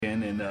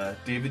And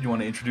David, you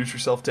want to introduce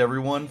yourself to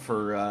everyone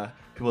for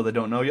people that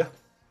don't know you?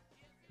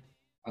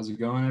 How's it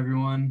going,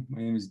 everyone?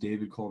 My name is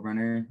David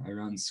Colbrenner. I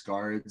run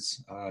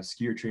Scards,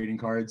 skier trading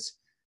cards.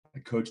 I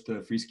coach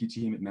the free ski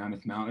team at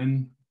Mammoth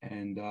Mountain.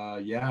 And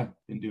yeah,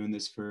 been doing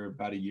this for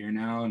about a year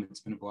now, and it's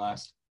been a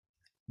blast.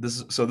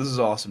 This is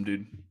awesome,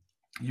 dude.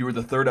 You were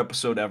the third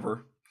episode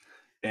ever,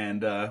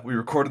 and we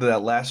recorded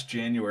that last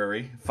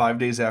January, 5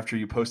 days after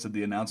you posted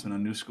the announcement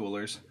on New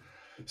Schoolers.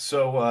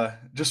 So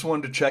just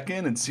wanted to check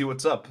in and see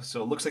what's up.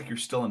 So it looks like you're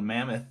still in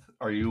Mammoth.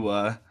 Are you?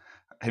 Have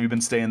you been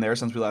staying there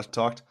since we last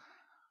talked?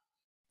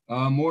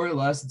 More or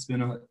less, it's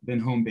been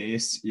home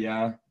base.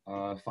 Yeah,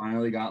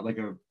 finally got like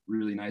a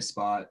really nice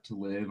spot to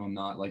live. I'm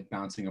not like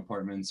bouncing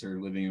apartments or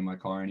living in my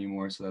car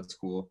anymore, so that's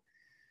cool.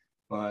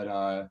 But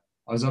I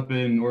was up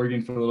in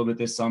Oregon for a little bit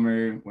this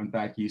summer. Went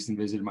back east and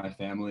visited my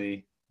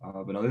family.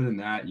 But other than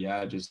that,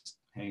 yeah, just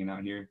hanging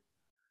out here.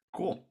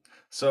 Cool.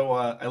 So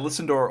I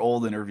listened to our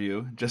old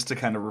interview just to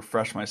kind of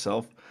refresh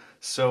myself.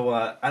 So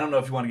I don't know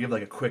if you want to give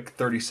like a quick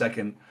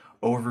 30-second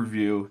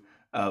overview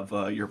of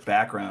your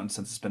background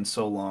since it's been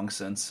so long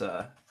since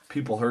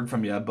people heard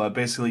from you. But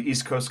basically,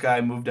 East Coast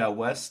guy moved out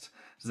west.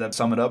 Does that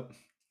sum it up?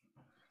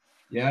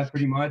 Yeah,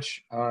 pretty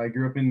much. I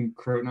grew up in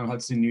Croton on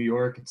Hudson, New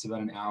York. It's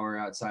about an hour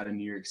outside of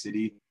New York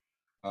City.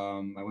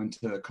 I went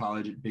to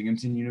college at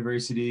Binghamton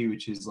University,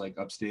 which is like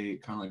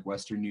upstate, kind of like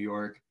Western New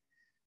York.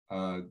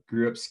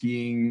 Grew up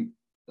skiing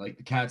like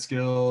the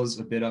Catskills,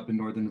 a bit up in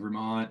northern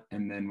Vermont.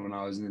 And then when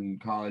I was in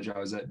college, I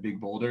was at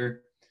Big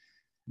Boulder.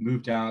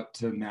 Moved out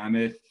to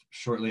Mammoth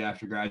shortly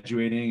after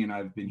graduating, and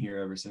I've been here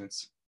ever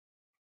since.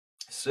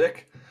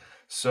 Sick.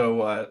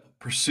 So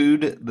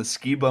pursued the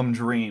ski bum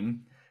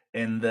dream,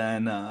 and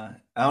then I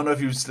don't know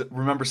if you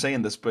remember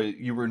saying this, but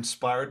you were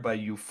inspired by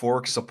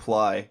Euphoric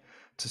Supply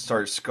to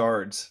start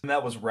Scards, and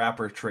that was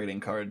Rapper trading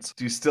cards.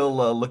 Do you still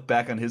look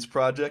back on his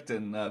project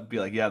and be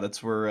like, yeah,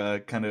 that's where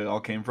kind of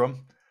all came from?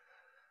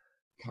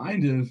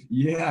 Kind of,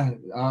 yeah.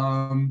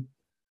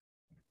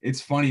 It's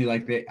funny.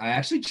 Like I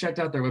actually checked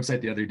out their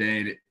website the other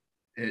day,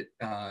 and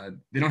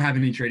they don't have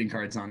any trading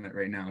cards on it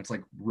right now. It's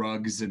like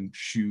rugs and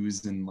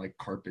shoes and like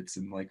carpets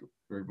and like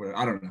or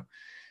I don't know.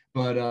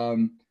 But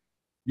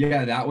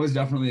yeah, that was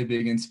definitely a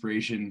big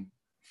inspiration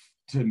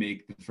to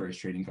make the first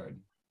trading card.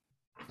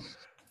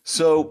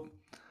 So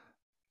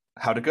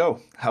how'd it go?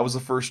 How was the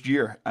first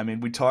year? I mean,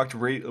 we talked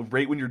right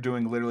when you're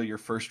doing literally your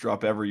first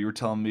drop ever. You were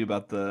telling me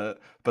about the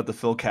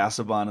Phil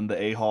Casaubon and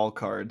the A Hall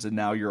cards, and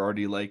now you're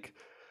already like,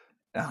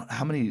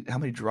 how many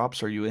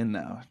drops are you in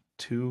now?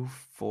 Two,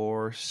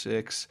 four,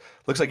 six.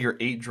 Looks like you're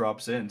 8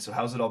 drops in. So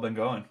how's it all been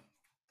going?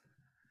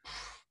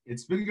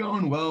 It's been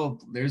going well.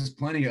 There's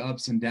plenty of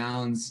ups and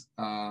downs,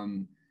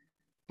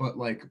 but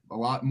like a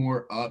lot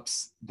more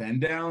ups than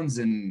downs,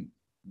 and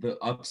the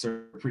ups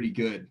are pretty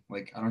good.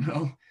 Like I don't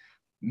know,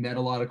 met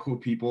a lot of cool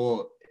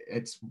people.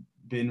 It's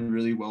been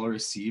really well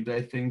received,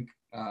 I think,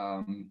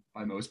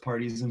 by most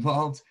parties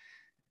involved.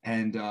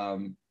 And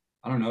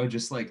I don't know,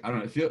 just like I don't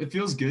know, it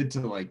feels good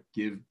to like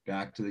give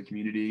back to the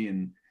community,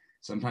 and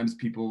sometimes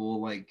people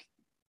will like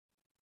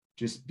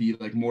just be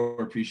like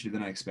more appreciative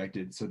than I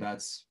expected. So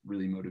that's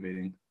really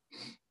motivating.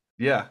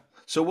 Yeah.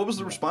 So what was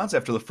the Yeah. response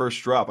after the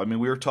first drop? I mean,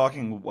 we were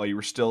talking while you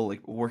were still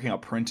like working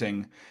out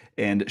printing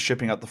and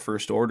shipping out the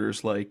first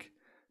orders. Like,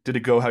 did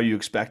it go how you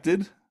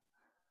expected?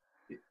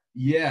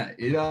 Yeah,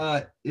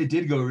 it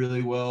did go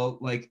really well.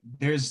 Like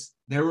there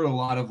were a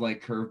lot of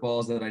like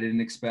curveballs that I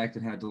didn't expect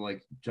and had to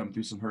like jump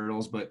through some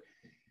hurdles, but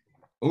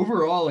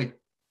overall like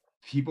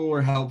people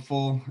were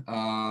helpful.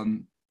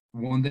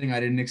 One thing I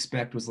didn't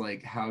expect was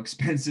like how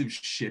expensive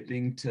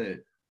shipping to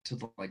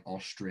like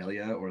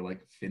Australia or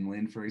like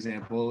Finland, for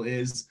example,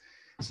 is.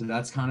 So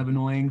that's kind of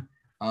annoying.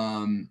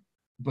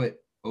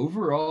 But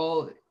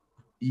overall,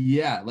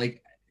 yeah,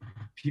 like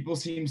people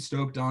seem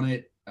stoked on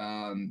it.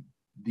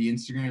 The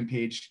Instagram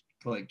page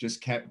like just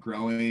kept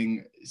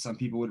growing. Some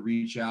people would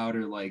reach out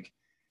or like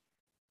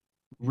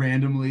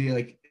randomly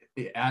like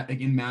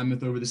in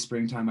Mammoth over the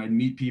springtime, I'd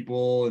meet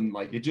people and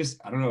like it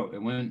just I don't know,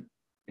 it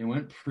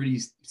went pretty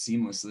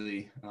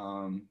seamlessly.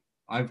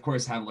 I of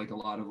course have like a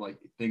lot of like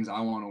things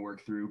I want to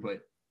work through,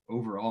 but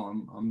overall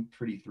I'm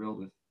pretty thrilled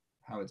with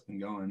how it's been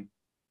going.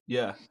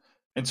 Yeah.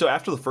 And so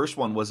after the first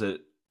one, was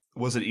it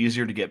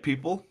easier to get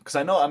people? Because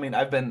I know, I mean,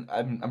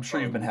 I'm sure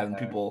you've Oh been having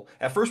yeah. people.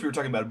 At first, we were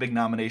talking about a big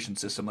nomination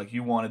system. Like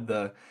you wanted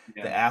the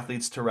Yeah.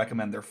 athletes to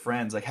recommend their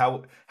friends. Like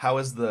how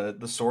has the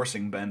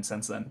sourcing been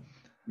since then?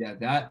 Yeah,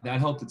 that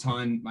helped a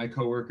ton. My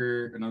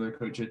coworker, another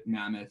coach at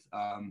Mammoth,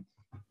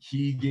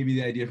 he gave me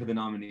the idea for the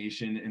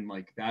nomination, and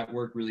like that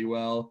worked really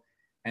well.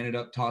 Ended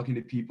up talking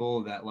to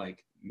people that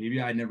like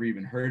maybe I'd never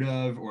even heard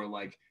of, or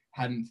like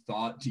hadn't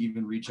thought to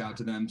even reach out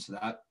to them. So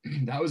that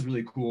that was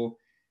really cool.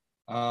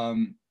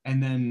 And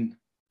then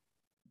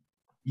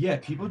yeah,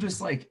 people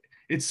just like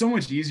it's so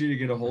much easier to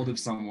get a hold of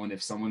someone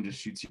if someone just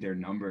shoots you their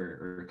number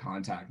or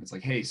contact. It's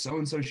like, hey, so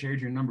and so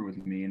shared your number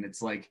with me, and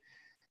it's like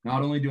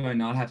not only do I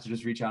not have to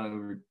just reach out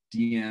over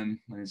DM,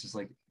 and it's just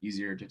like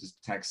easier to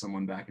just text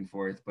someone back and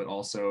forth, but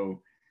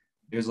also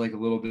there's like a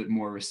little bit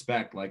more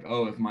respect. Like,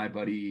 oh, if my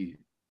buddy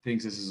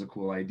thinks this is a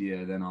cool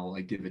idea, then I'll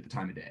like give it the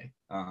time of day.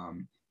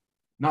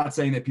 Not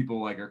saying that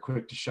people like are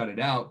quick to shut it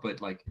out,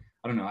 but like,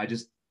 I don't know.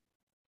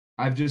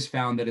 I've just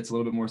found that it's a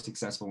little bit more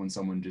successful when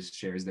someone just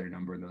shares their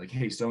number and they're like,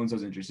 hey,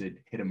 so-and-so's interested,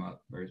 hit them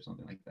up or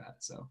something like that.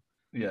 So,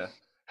 Yeah.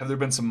 Have there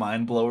been some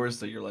mind blowers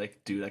that you're like,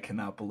 dude, I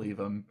cannot believe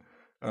I'm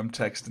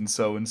texting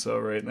so and so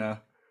right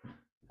now?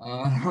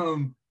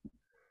 um,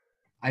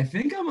 I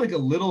think I'm like a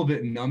little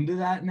bit numb to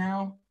that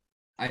now.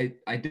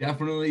 I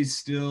definitely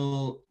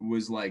still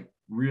was like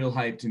real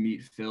hyped to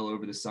meet Phil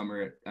over the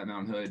summer at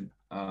Mount Hood.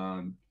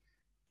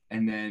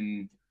 And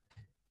then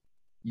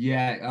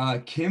yeah,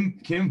 Kim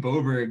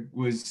Boberg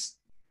was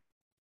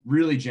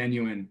really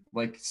genuine.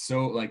 Like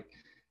so like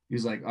he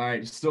was like, all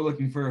right, still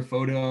looking for a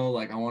photo.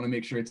 Like I want to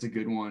make sure it's a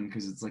good one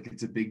because it's like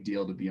it's a big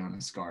deal to be on a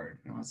SCARD.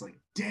 And I was like,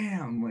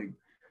 damn, like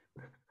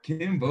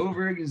Kim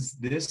Boberg is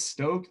this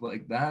stoked,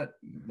 like that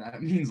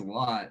means a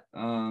lot.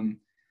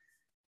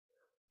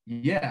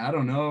 Yeah, I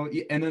don't know.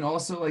 And then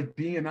also like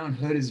being at Mount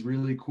Hood is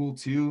really cool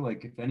too.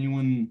 Like if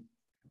anyone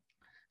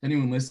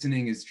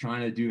listening is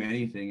trying to do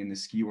anything in the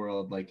ski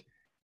world, like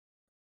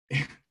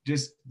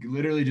just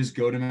literally just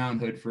go to Mount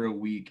Hood for a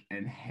week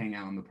and hang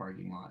out in the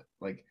parking lot.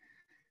 Like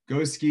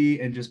go ski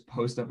and just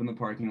post up in the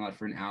parking lot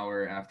for an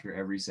hour after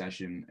every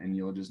session, and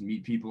you'll just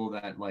meet people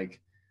that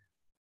like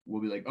will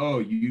be like, oh,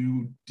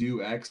 you do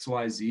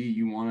XYZ,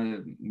 you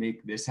want to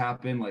make this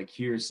happen, like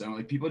here's some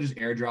like people just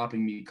airdropping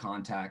me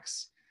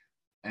contacts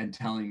and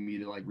telling me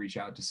to like reach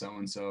out to so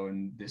and so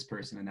and this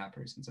person and that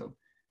person. So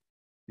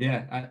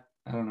yeah,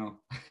 I don't know.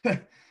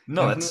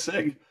 No, that's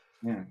Definitely, sick.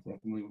 yeah,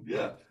 definitely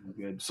Yeah.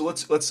 good. So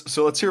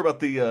let's hear about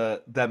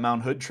the that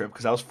Mount Hood trip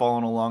because I was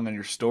following along on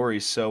your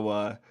stories.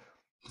 So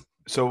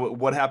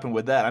what happened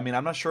with that? I mean,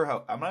 I'm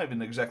not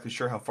even exactly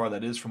sure how far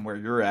that is from where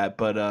you're at,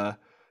 but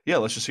yeah,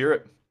 let's just hear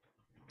it.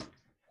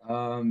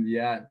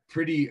 Yeah,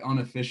 pretty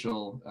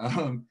unofficial.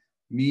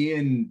 Me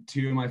and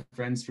two of my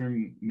friends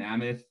from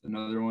Mammoth,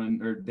 another one,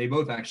 or they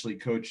both actually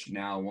coach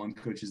now. One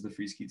coaches the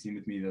free ski team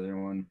with me, the other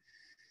one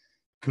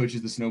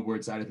coaches the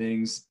snowboard side of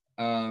things.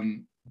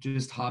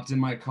 Just hopped in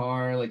my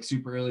car like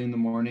super early in the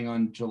morning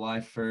on July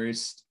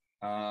 1st.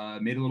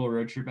 Made a little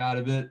road trip out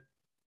of it.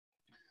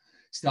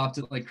 Stopped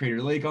at like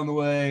Crater Lake on the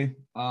way,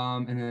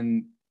 and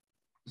then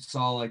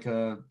saw like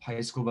a high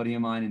school buddy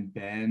of mine in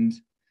Bend,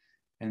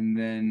 and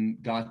then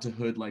got to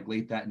Hood like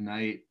late that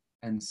night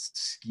and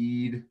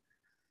skied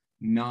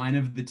 9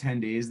 of the 10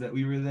 days that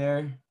we were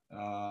there.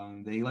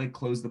 They like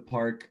closed the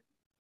park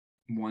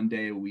one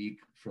day a week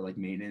for like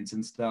maintenance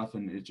and stuff,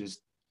 and it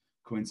just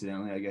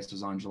coincidentally, I guess,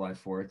 was on July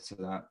 4th, so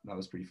that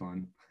was pretty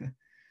fun.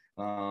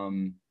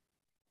 um,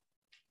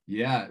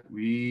 yeah,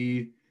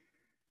 we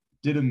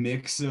did a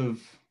mix of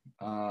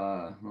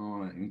I don't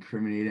want to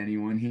incriminate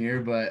anyone here,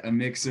 but a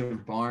mix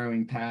of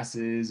borrowing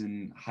passes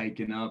and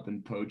hiking up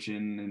and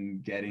poaching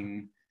and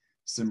getting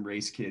some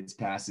race kids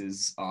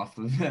passes off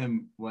of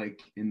them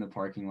like in the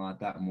parking lot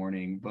that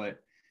morning. But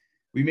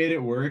we made it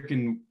work,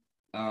 and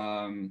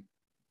um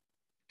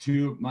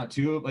the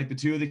two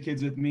of the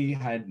kids with me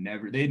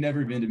they'd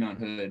never been to Mount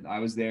Hood. I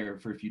was there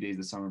for a few days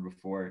the summer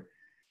before.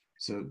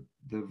 So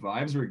the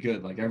vibes were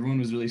good. Like everyone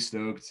was really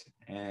stoked,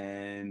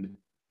 and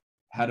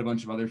had a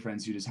bunch of other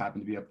friends who just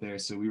happened to be up there.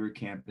 So we were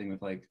camping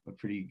with like a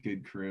pretty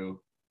good crew.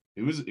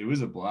 It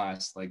was a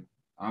blast. Like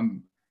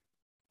I'm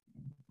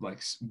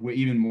like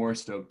even more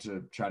stoked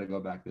to try to go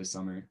back this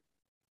summer.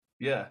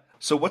 Yeah.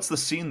 So what's the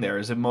scene there?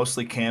 Is it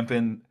mostly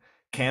camping?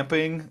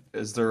 Camping?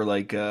 Is there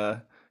like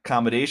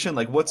accommodation?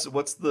 Like what's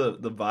the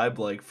vibe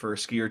like for a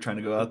skier trying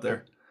to go out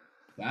there?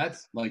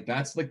 That's like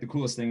the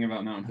coolest thing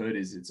about Mount Hood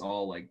is it's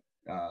all like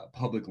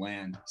public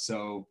land.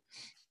 So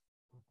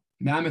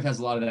Mammoth has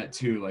a lot of that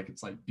too. Like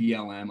it's like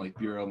BLM, like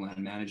Bureau of Land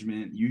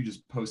Management. You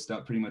just post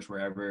up pretty much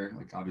wherever.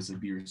 Like obviously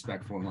be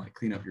respectful and like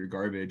clean up your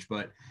garbage.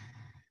 But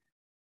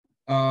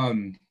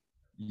um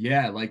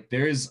yeah, like I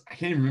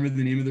can't even remember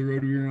the name of the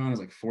road we were on. It was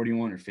like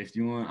 41 or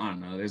 51. I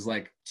don't know. There's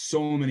like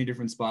so many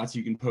different spots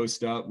you can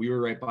post up. We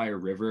were right by a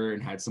river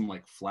and had some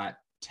like flat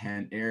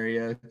tent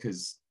area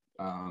because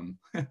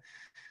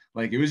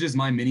like it was just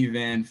my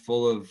minivan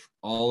full of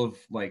all of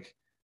like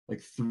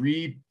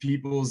three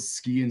people's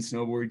ski and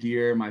snowboard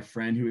gear. My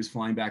friend who was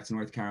flying back to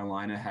North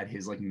Carolina had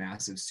his like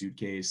massive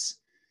suitcase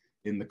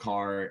in the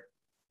car.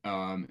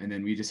 And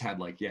then we just had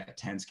like, yeah,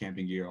 tents,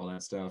 camping gear, all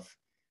that stuff.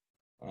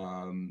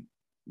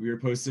 We were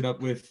posted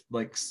up with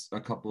like a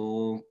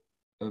couple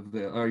of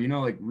or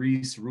like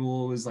Reese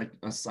Rule was like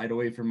a site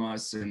away from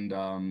us,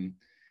 and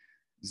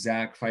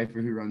Zach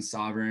Pfeiffer, who runs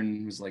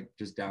Sovereign, was like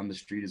just down the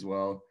street as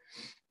well.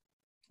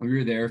 We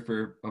were there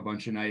for a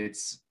bunch of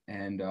nights,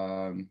 and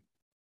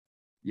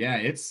yeah,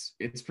 it's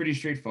pretty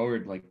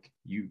straightforward. Like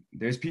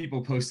there's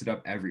people posted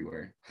up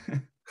everywhere.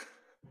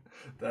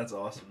 That's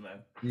awesome, man.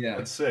 Yeah.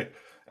 That's sick.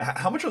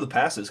 How much are the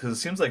passes? Because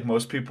it seems like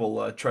most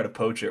people try to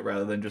poach it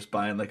rather than just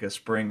buying like a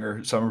spring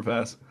or summer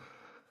pass.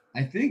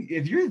 I think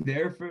if you're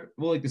there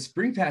like the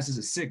spring pass is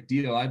a sick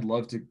deal. I'd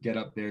love to get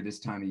up there this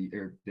time of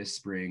year, this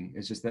spring.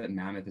 It's just that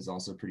Mammoth is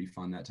also pretty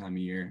fun that time of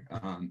year.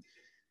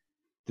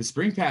 the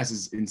spring pass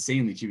is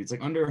insanely cheap. It's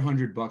like under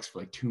 $100 for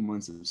like 2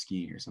 months of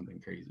skiing or something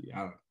crazy.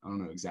 I don't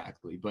know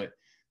exactly, but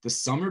the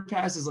summer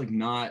pass is like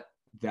not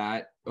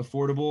that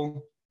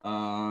affordable.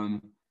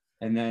 And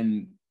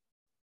then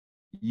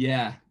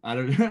yeah, I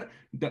don't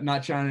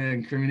not trying to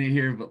incriminate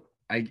here, but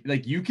I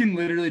like you can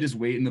literally just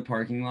wait in the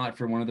parking lot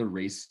for one of the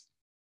race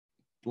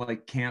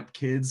like camp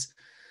kids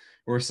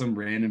or some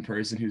random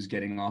person who's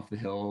getting off the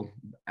hill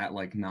at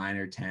like 9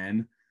 or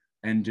 10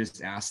 and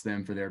just ask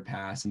them for their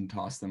pass and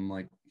toss them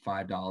like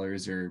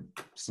 $5 or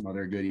some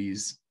other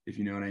goodies, if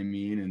you know what I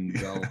mean. And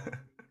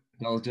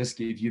they'll just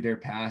give you their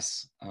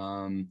pass.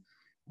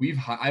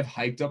 I've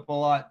hiked up a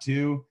lot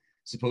too.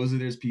 Supposedly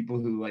there's people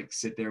who like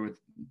sit there with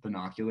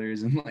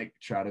binoculars and like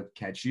try to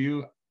catch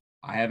you.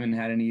 I haven't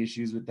had any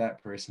issues with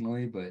that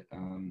personally, but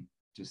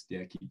just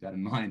yeah, keep that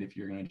in mind if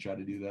you're gonna try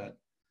to do that.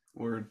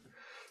 Word.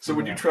 So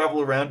when you Yeah.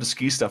 travel around to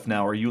ski stuff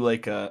now, are you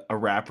like a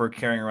rapper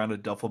carrying around a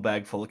duffel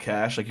bag full of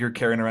cash? Like you're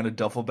carrying around a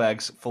duffel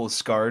bag full of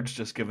scards,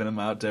 just giving them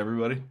out to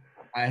everybody?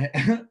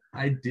 I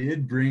I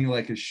did bring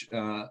like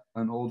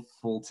an old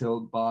full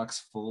tilt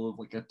box full of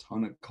like a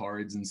ton of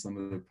cards and some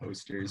of the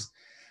posters,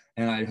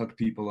 and I hooked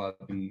people up,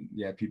 and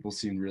yeah, people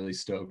seemed really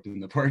stoked in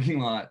the parking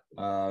lot.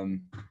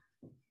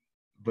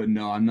 But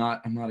no, I'm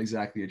not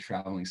exactly a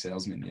traveling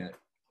salesman yet.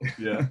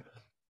 Yeah.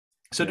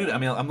 So, dude, Yeah. I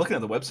mean, I'm looking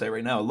at the website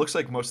right now. It looks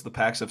like most of the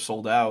packs have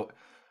sold out.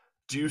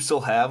 Do you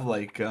still have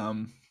like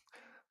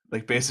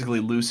basically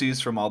Lucy's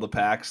from all the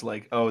packs?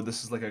 Like, oh,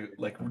 this is like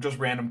just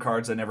random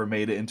cards that never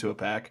made it into a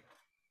pack.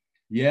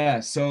 Yeah,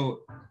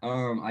 so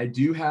I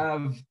do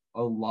have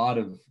a lot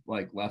of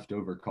like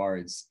leftover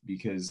cards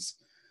because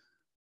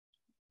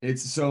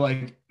it's so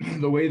like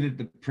the way that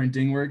the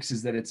printing works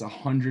is that it's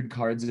 100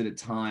 cards at a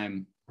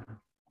time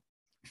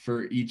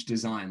for each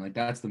design. Like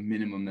that's the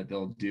minimum that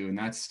they'll do, and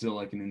that's still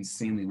like an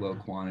insanely low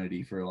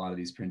quantity for a lot of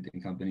these printing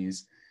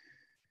companies.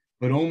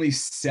 But only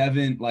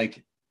seven,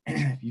 like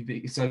if you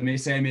think so, I may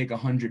say I make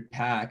 100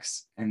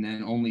 packs, and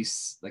then only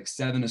like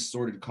seven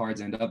assorted cards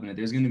end up in it.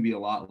 There's going to be a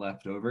lot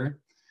left over.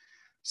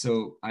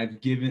 So I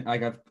give the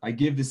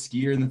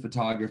skier and the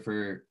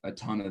photographer a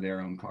ton of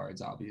their own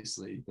cards,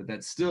 obviously, but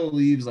that still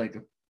leaves like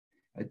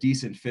a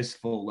decent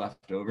fistful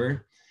left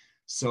over.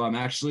 So I'm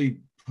actually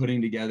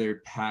putting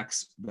together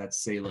packs that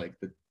say like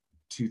the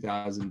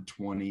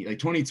 2020, like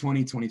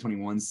 2020,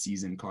 2021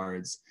 season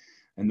cards.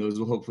 And those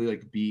will hopefully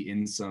like be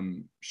in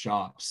some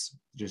shops,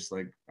 just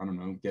like, I don't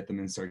know, get them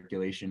in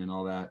circulation and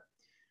all that.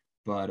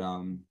 But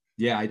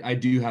yeah, I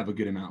do have a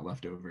good amount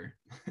left over.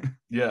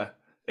 Yeah.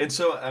 And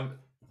so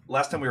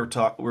last time we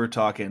were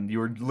talking, you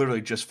were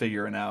literally just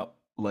figuring out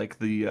like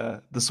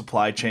the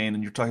supply chain,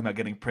 and you're talking about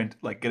getting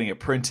it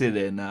printed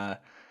in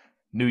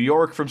New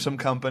York from some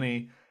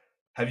company.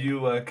 Have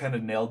you kind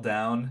of nailed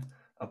down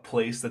a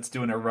place that's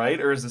doing it right,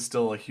 or is it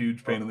still a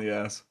huge pain in the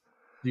ass?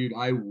 Dude,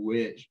 I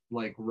wish.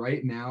 Like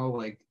right now,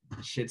 like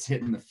shit's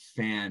hitting the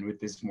fan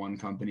with this one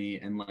company,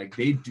 and like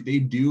they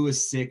do a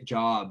sick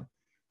job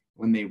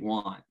when they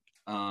want.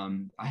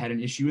 I had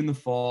an issue in the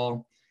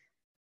fall.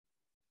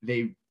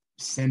 They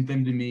sent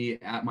them to me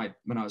at my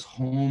when I was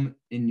home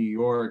in New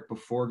York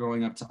before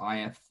going up to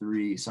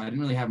IF3. So I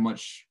didn't really have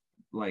much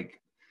like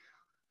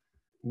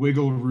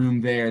wiggle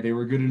room there. They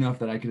were good enough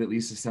that I could at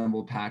least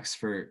assemble packs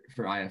for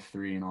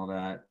IF3 and all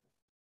that.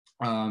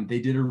 They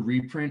did a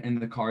reprint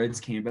and the cards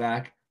came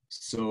back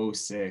so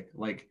sick.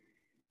 Like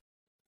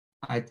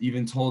I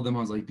even told them, I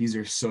was like, these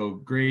are so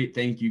great.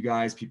 Thank you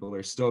guys. People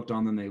are stoked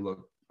on them. They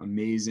look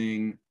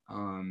amazing.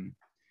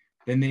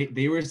 Then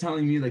they were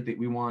telling me like that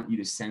we want you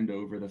to send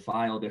over the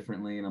file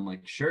differently. And I'm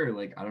like, sure,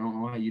 like I don't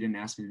know why you didn't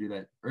ask me to do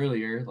that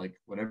earlier. Like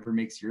whatever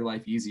makes your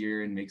life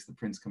easier and makes the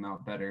prints come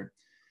out better.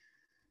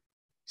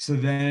 So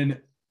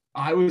then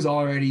I was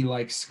already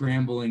like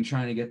scrambling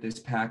trying to get this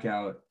pack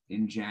out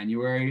in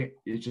January.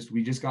 It's just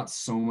we just got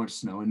so much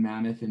snow in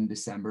Mammoth in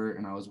December,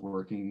 and I was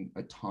working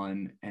a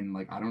ton. And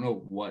like I don't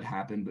know what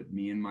happened, but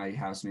me and my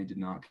housemate did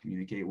not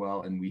communicate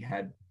well, and we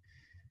had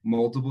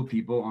multiple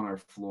people on our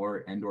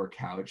floor and or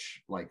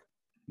couch like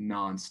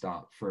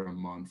nonstop for a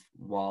month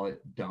while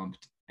it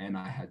dumped. And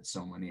I had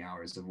so many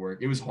hours of work.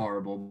 It was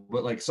horrible,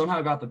 but like somehow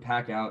I got the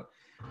pack out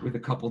with a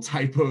couple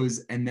typos,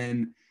 and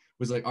then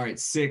was like, all right,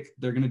 sick.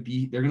 They're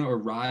gonna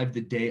arrive the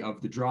day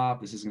of the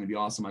drop. This is gonna be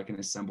awesome. I can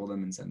assemble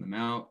them and send them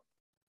out.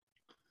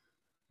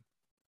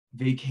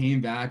 They came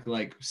back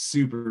like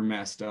super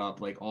messed up.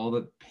 Like all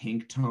the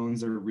pink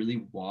tones are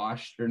really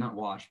washed, or not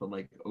washed, but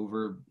like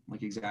over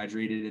like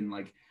exaggerated, and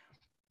like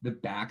the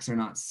backs are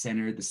not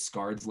centered. The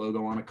Scards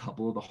logo on a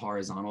couple of the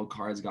horizontal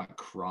cards got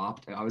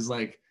cropped. I was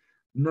like,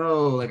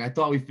 no, like I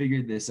thought we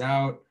figured this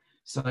out.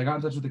 So I got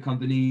in touch with the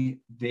company.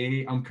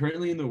 I'm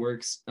currently in the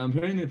works. I'm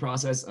currently in the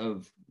process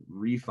of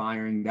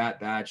refiring that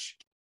batch,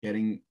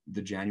 getting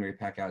the January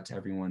pack out to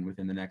everyone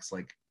within the next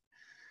like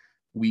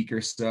week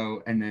or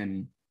so. And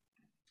then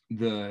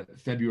the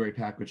February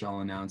pack, which I'll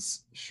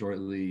announce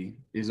shortly,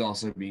 is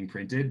also being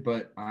printed.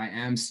 But I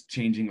am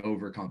changing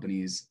over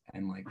companies,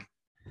 and like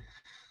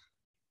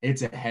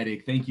it's a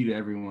headache. Thank you to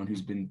everyone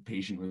who's been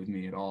patient with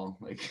me at all.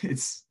 Like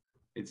it's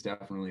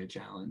definitely a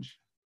challenge.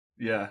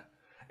 Yeah.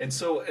 And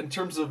so in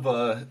terms of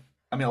I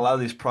mean a lot of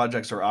these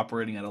projects are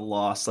operating at a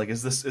loss. Like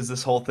is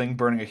this whole thing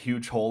burning a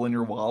huge hole in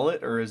your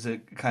wallet or is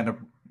it kind of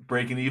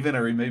breaking even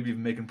or maybe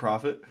even making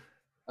profit?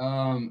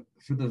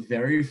 For the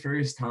very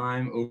first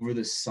time over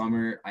the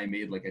summer, I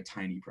made like a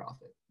tiny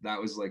profit.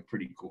 That was like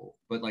pretty cool.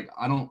 But like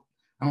I don't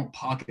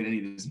pocket any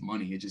of this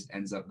money. It just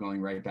ends up going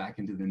right back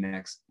into the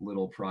next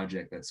little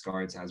project that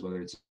Scards has,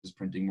 whether it's just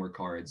printing more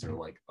cards or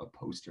like a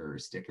poster or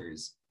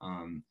stickers.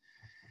 And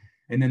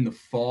then the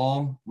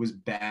fall was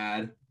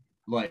bad.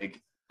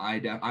 Like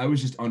I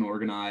was just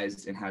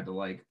unorganized and had to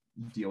like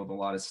deal with a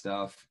lot of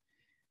stuff.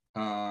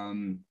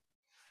 Um,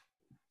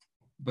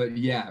 but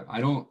yeah,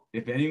 I don't.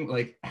 If any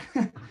like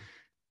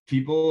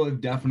people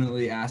have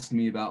definitely asked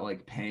me about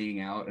like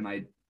paying out,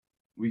 and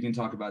we can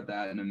talk about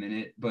that in a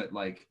minute. But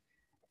like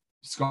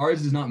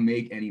Scars does not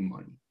make any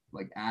money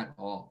like at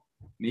all.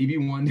 Maybe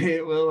one day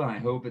it will, and I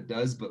hope it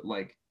does. But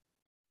like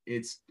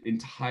it's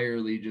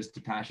entirely just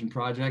a passion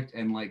project,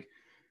 and like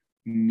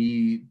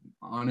me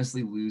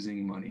honestly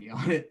losing money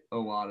on it a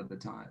lot of the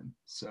time.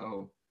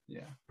 So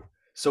yeah.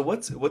 So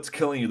what's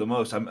killing you the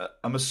most? I'm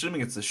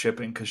assuming it's the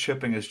shipping because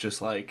shipping is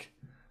just like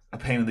a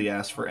pain in the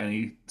ass for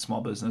any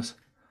small business.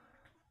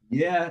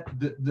 Yeah,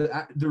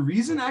 the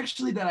reason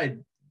actually that I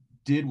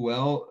did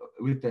well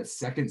with that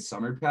second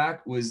summer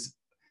pack was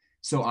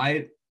so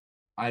I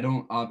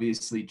don't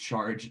obviously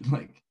charge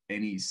like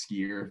any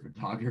skier or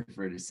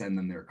photographer to send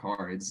them their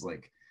cards.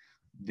 Like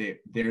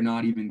they're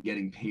not even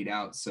getting paid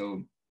out.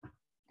 So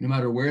no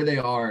matter where they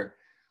are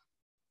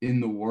in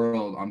the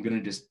world, I'm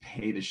gonna just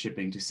pay the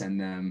shipping to send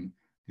them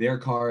their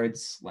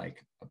cards,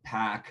 like a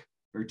pack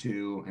or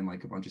two, and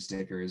like a bunch of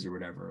stickers or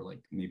whatever,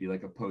 like maybe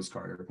like a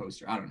postcard or a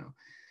poster. I don't know.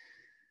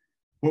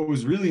 What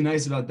was really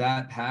nice about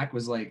that pack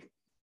was like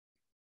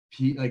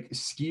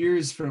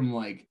skiers from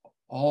like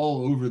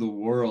all over the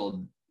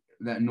world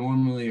that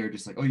normally are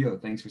just like, oh yo,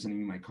 thanks for sending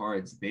me my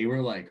cards. They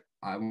were like,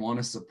 I want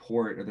to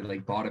support, or they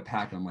like bought a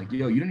pack. And I'm like,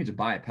 yo, you don't need to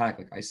buy a pack.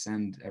 Like I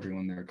send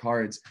everyone their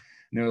cards.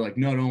 And they were like,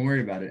 no, don't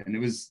worry about it. And I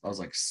was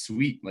like,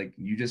 sweet. Like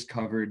you just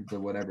covered the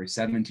whatever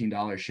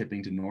 $17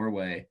 shipping to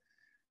Norway,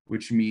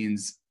 which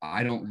means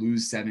I don't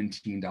lose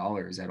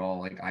 $17 at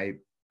all. Like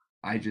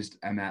I just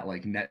am at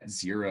like net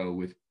zero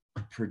with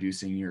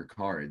producing your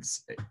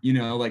cards,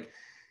 like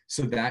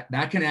so that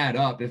can add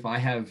up. If I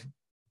have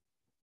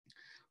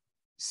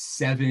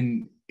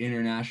 7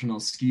 international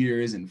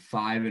skiers and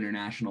 5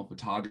 international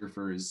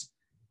photographers,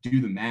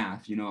 do the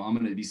math. I'm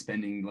going to be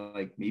spending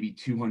like maybe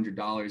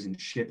 $200 in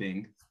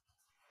shipping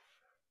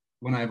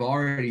when I've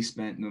already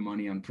spent the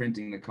money on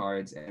printing the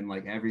cards and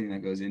like everything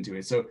that goes into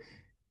it. So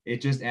it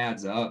just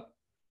adds up.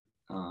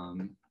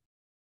 Um,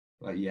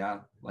 but yeah,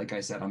 like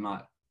I said, I'm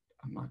not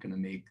going to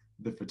make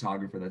the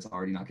photographer that's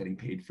already not getting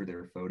paid for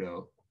their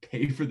photo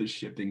pay for the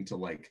shipping to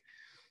like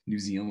New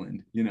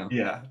Zealand.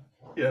 Yeah.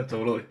 Yeah,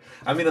 totally.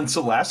 I mean, and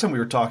so last time we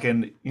were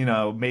talking,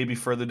 maybe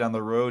further down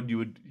the road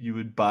you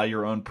would buy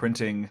your own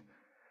printing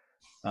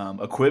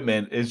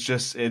equipment. Is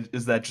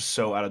that just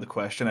so out of the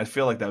question? I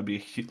feel like that would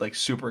be like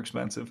super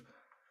expensive.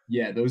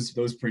 Yeah, those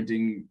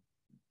printing,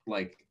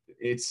 like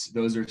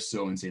those are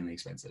so insanely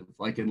expensive.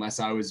 Like unless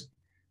I was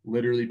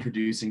literally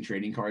producing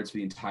trading cards for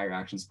the entire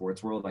action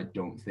sports world, I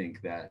don't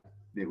think that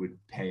it would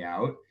pay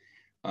out.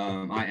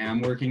 I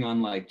am working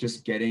on like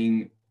just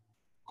getting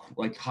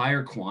like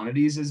higher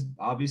quantities is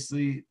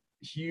obviously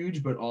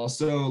huge, but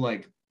also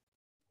like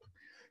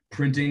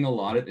printing a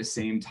lot at the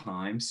same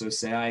time. So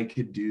say I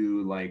could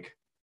do like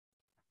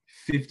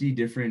 50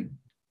 different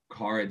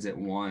cards at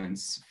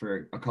once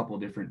for a couple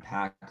different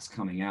packs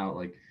coming out,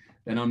 like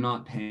then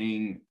I'm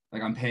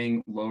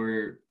paying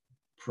lower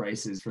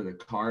prices for the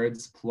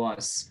cards,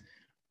 plus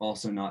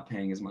also not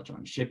paying as much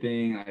on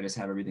shipping. I just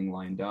have everything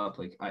lined up.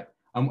 Like I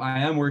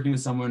am working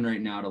with someone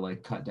right now to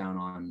like cut down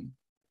on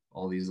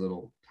all these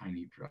little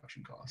tiny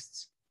production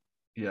costs.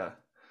 Yeah.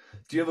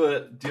 Do you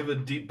have a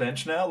deep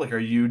bench now? Like, do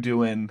you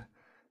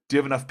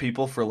have enough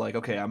people for like,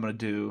 okay, I'm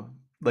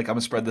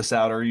gonna spread this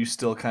out, or are you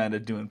still kind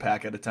of doing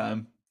pack at a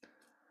time?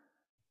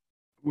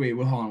 Wait,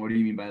 well, hold on. What do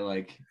you mean by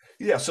like?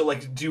 Yeah, so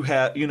like, do you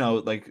have,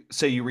 like,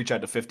 say you reach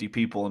out to 50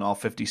 people and all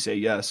 50 say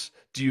yes.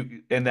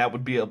 And that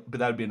would be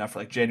enough for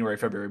like January,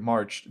 February,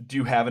 March. Do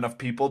you have enough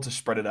people to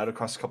spread it out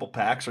across a couple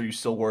packs? Or are you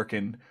still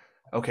working?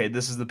 Okay,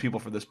 this is the people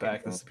for this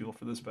pack. This is the people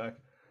for this pack.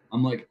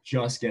 I'm like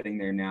just getting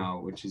there now,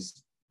 which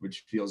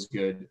feels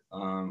good.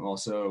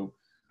 Also,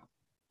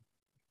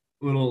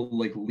 little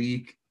like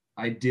leak.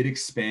 I did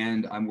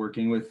expand. I'm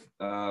working with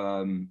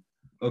a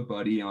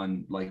buddy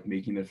on like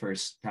making the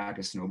first pack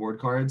of snowboard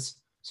cards.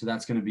 So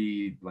that's gonna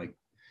be like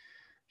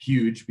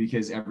huge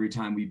because every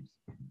time we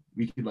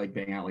could like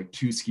bang out like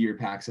 2 skier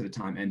packs at a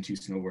time and 2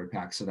 snowboard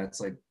packs. So that's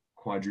like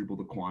quadruple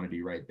the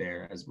quantity right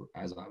there as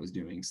I was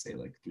doing say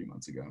like 3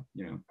 months ago.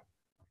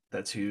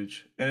 That's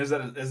huge. And is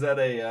that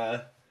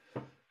a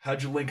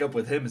how'd you link up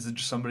with him? Is it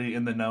just somebody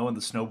in the know in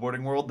the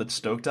snowboarding world that's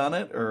stoked on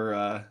it, or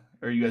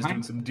are you guys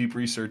doing some deep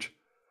research?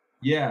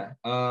 Yeah.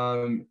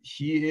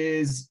 He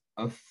is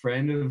a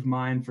friend of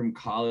mine from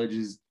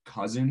college's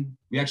cousin.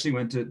 We actually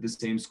went to the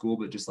same school,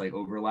 but just like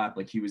overlap.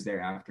 Like he was there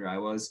after I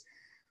was.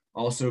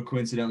 Also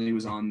coincidentally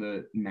was on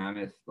the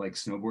Mammoth like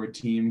snowboard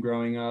team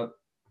growing up,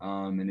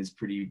 and is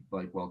pretty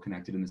like well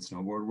connected in the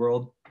snowboard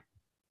world.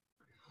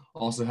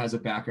 Also has a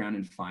background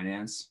in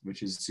finance,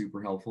 which is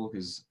super helpful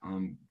because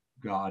I'm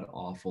god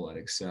awful at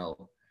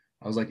Excel.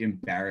 I was like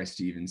embarrassed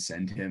to even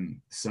send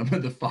him some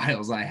of the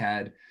files I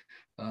had.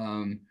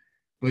 Um,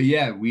 but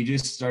yeah, we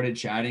just started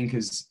chatting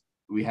because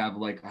we have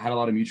like I had a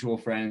lot of mutual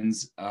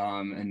friends,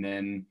 and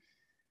then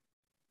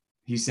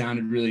he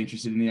sounded really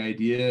interested in the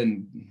idea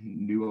and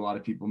knew a lot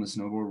of people in the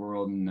snowboard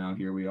world, and now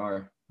here we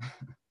are.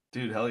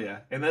 Dude, hell yeah.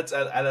 And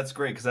that's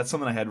great because that's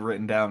something I had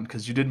written down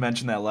because you did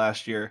mention that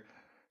last year,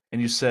 and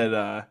you said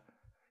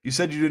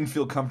you didn't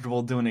feel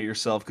comfortable doing it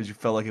yourself because you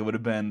felt like it would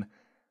have been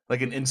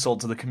like an insult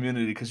to the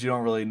community because you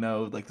don't really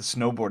know like the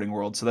snowboarding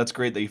world. So that's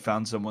great that you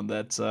found someone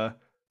that's kind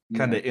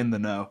Yeah, of in the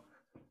know.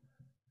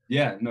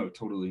 yeah, no,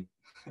 totally.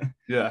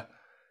 Yeah,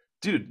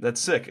 dude, that's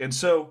sick. And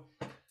so,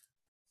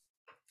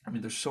 I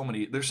mean, there's so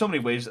many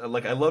ways.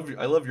 Like, I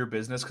love your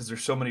business because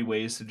there's so many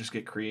ways to just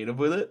get creative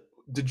with it.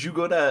 Did you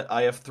go to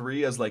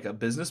IF3 as like a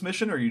business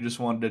mission, or you just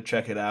wanted to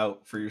check it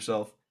out for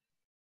yourself?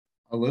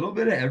 A little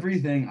bit of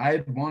everything. I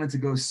had wanted to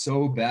go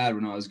so bad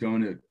when I was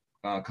going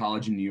to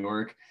college in New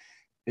York.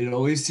 It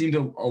always seemed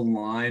to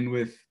align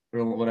with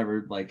or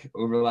whatever, like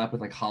overlap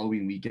with like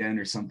Halloween weekend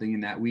or something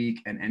in that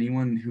week. And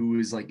anyone who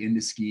was like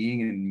into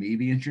skiing and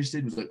maybe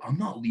interested was like, I'm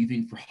not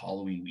leaving for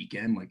Halloween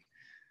weekend. Like,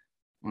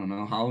 I don't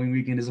know, Halloween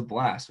weekend is a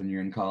blast when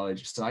you're in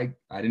college. So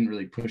I didn't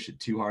really push it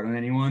too hard on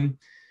anyone.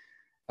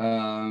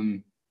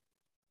 Um,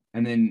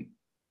 and then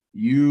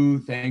you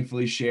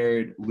thankfully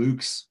shared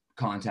Luke's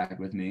contact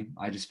with me.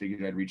 I just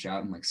figured I'd reach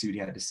out and like see what he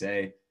had to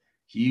say.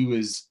 He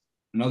was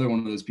another one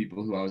of those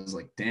people who I was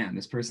like, damn,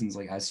 this person's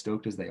like as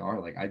stoked as they are.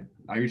 Like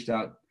I reached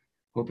out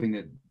hoping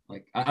that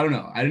like I don't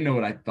know. I didn't know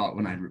what I thought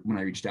when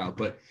I reached out,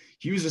 but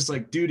he was just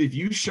like, dude, if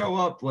you show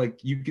up,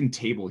 like you can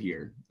table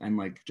here and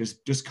like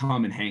just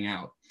come and hang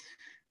out.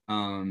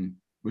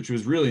 Which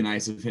was really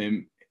nice of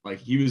him. Like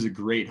he was a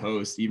great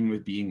host, even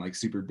with being like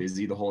super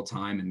busy the whole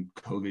time and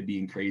COVID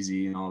being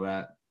crazy and all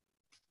that.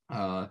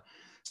 Uh,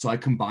 so I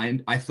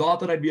thought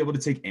that I'd be able to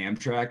take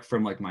Amtrak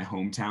from like my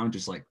hometown,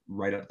 just like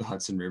right up the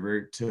Hudson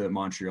River to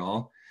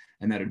Montreal.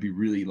 And that would be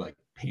really like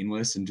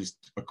painless and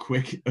just a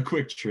quick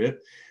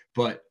trip.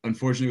 But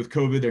unfortunately with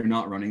COVID, they're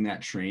not running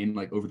that train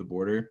like over the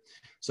border.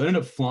 So I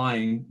ended up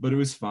flying, but it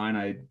was fine.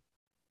 I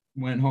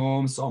went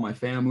home, saw my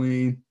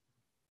family,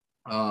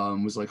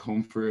 was like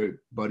home for a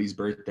buddy's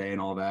birthday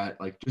and all that.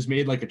 Like just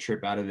made like a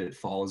trip out of it.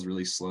 Fall is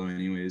really slow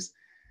anyways.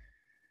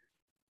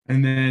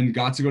 And then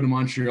got to go to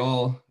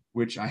Montreal,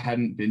 which I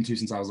hadn't been to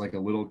since I was like a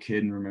little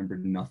kid and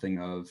remembered nothing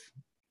of.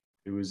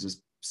 It was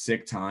just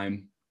sick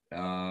time.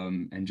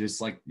 And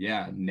just like,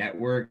 yeah,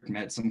 network,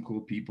 met some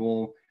cool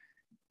people,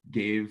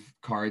 gave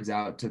cards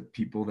out to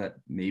people that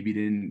maybe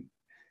didn't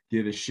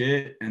give a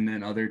shit. And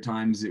then other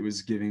times it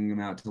was giving them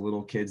out to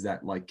little kids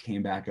that like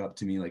came back up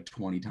to me like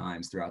 20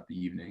 times throughout the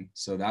evening.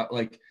 So that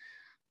like,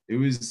 it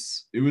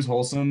was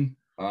wholesome.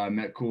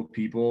 Met cool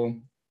people,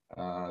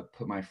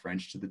 put my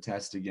French to the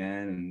test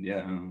again. And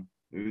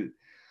yeah,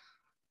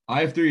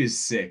 IF3 is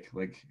sick.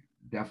 Like,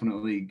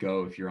 definitely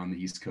go if you're on the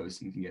East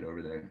Coast and can get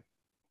over there.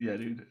 Yeah,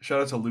 dude.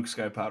 Shout out to Luke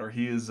Sky Powder.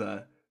 He's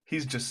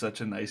just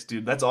such a nice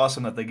dude. That's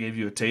awesome that they gave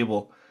you a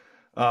table.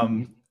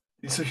 Um,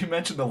 Mhm. so you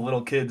mentioned the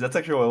little kids. That's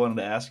actually what I wanted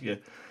to ask you.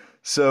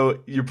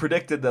 So you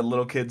predicted that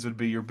little kids would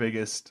be your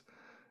biggest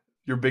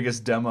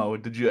demo.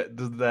 Did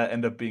that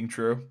end up being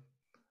true?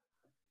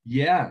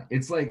 Yeah,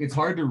 it's like it's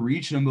hard to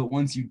reach them, but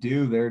once you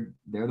do, they're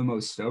the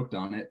most stoked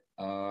on it.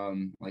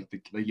 Like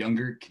the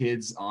younger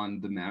kids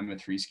on the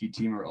Mammoth free ski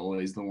team are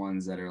always the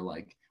ones that are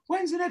like,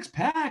 "When's the next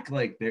pack?"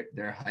 Like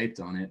they're hyped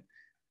on it.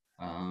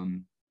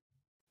 Um,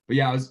 but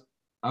yeah,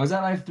 I was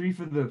at IF3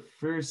 for the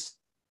first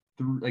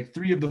like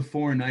three of the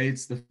four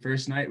nights. The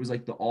first night was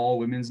like the all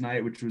women's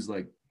night, which was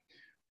like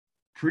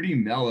pretty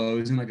mellow. It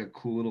was in like a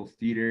cool little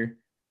theater.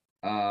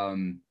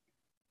 Um,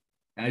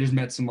 and I just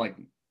met some like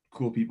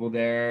cool people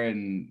there,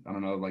 and I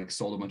don't know, like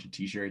sold a bunch of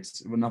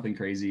t-shirts, but nothing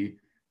crazy.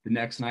 The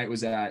next night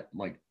was at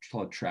like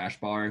called Trash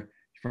Bar.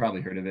 You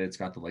probably heard of it. It's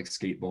got the like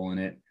skate bowl in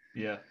it.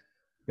 Yeah.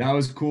 That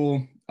was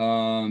cool.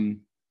 I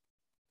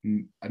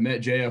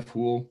met JF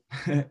Hool,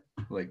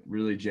 like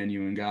really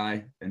genuine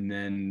guy, and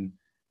then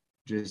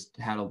just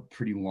had a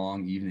pretty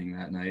long evening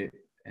that night,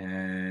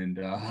 and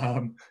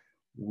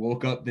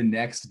woke up the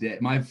next day.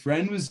 My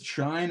friend was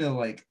trying to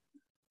like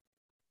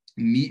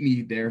meet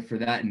me there for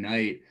that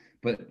night,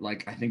 but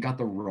like I think got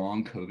the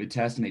wrong COVID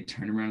test and they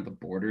turned him around at the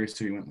border.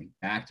 So he went like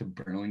back to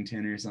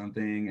Burlington or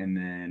something, and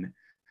then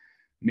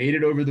made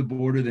it over the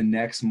border the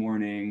next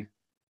morning,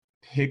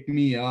 picked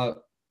me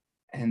up,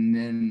 and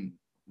then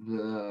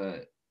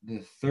the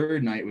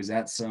third night was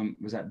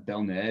at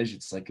Belle Neige.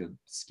 It's like a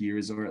ski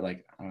resort,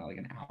 like I don't know, like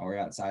an hour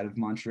outside of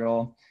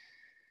Montreal.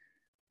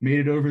 Made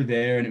it over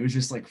there and it was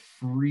just like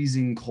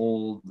freezing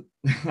cold,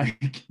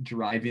 like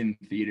drive-in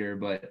theater,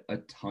 but a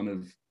ton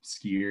of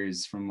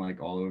skiers from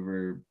like all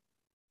over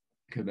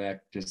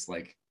Quebec just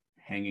like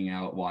hanging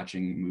out,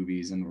 watching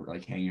movies and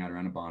like hanging out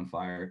around a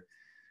bonfire.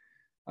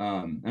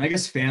 And I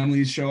guess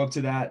families show up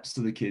to that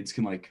so the kids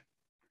can like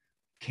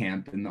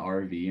camp in the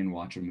RV and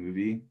watch a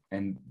movie.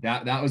 And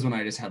that was when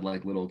I just had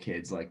like little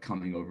kids like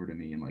coming over to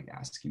me and like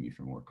asking me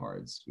for more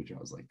cards, which I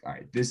was like, all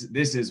right, this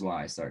is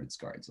why I started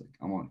Scards. Like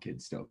I want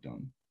kids stoked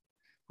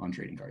on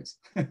trading cards.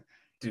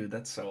 Dude,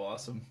 that's so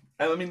awesome.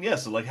 I mean, yeah,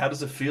 so like how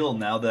does it feel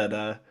now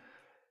that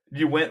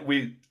you went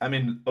I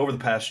mean, over the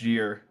past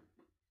year,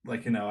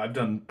 like, I've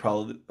done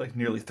probably like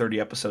nearly 30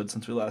 episodes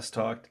since we last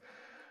talked.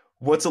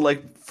 What's it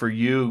like for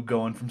you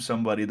going from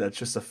somebody that's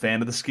just a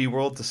fan of the ski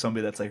world to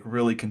somebody that's like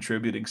really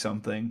contributing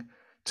something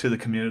to the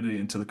community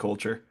and to the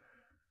culture?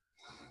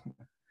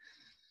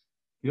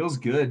 Feels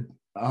good.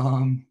 I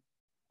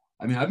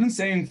mean, I've been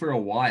saying for a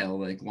while,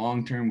 like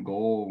long-term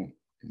goal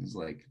is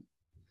like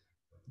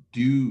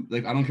do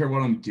like I don't care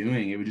what I'm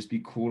doing. It would just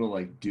be cool to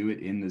like do it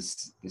in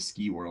the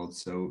ski world.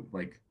 So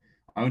like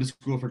I went to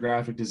school for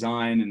graphic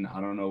design and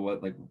I don't know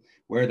what like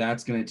where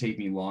that's gonna take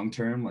me long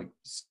term. Like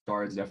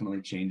Stars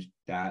definitely changed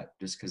that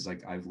just because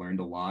like I've learned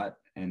a lot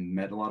and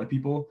met a lot of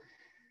people.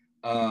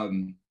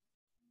 Um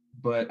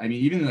but I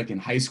mean, even like in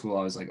high school,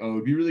 I was like, oh,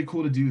 it'd be really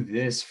cool to do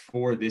this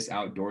for this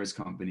outdoors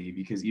company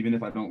because even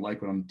if I don't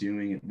like what I'm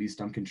doing, at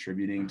least I'm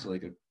contributing to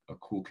like a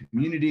cool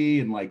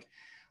community. And like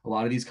a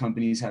lot of these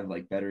companies have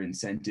like better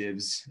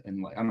incentives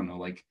and like, I don't know,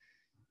 like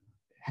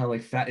how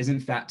like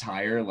Fat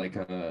Tire like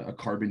a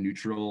carbon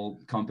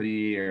neutral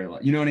company or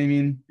like, you know what I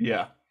mean?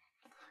 Yeah.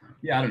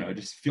 Yeah, I don't know,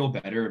 just feel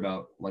better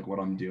about like what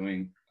I'm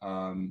doing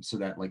so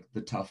that like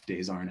the tough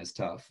days aren't as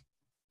tough.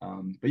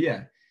 But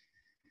yeah,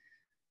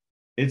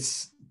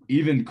 it's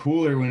even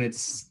cooler when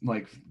it's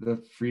like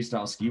the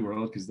freestyle ski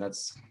world because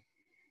that's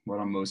what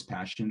I'm most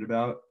passionate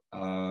about.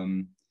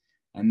 And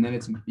then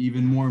it's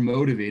even more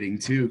motivating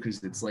too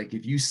because it's like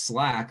if you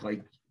slack,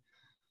 like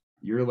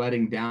you're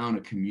letting down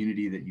a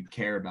community that you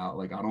care about.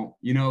 Like I don't,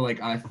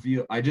 like I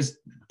feel I just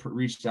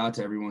reached out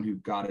to everyone who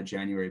got a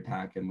January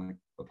pack and like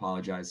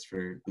apologized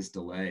for this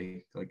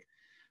delay. Like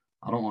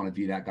I don't want to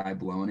be that guy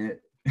blowing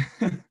it.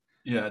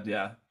 Yeah,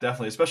 yeah,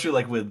 definitely. Especially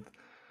like with,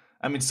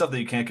 I mean, stuff that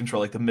you can't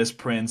control, like the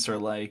misprints or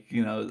like,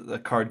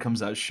 the card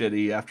comes out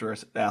shitty after an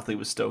athlete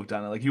was stoked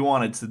on it. Like you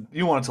want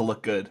it to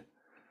look good.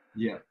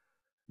 Yeah,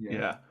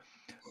 yeah.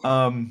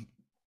 Yeah.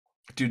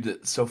 Dude,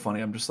 it's so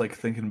funny. I'm just like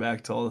thinking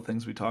back to all the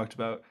things we talked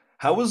about.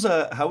 How was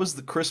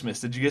the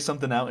Christmas? Did you get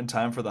something out in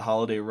time for the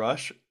holiday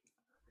rush?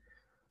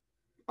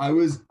 I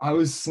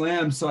was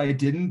slammed, so I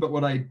didn't. But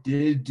what I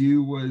did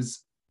do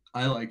was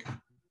I like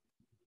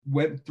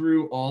went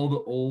through all the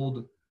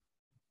old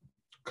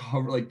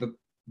cover, like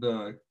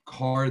the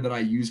card that I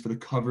used for the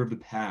cover of the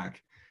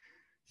pack,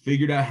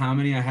 figured out how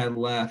many I had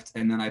left,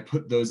 and then I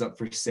put those up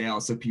for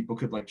sale so people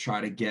could like try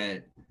to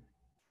get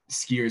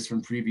skiers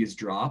from previous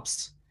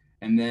drops.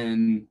 And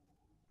then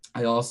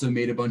I also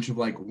made a bunch of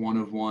like one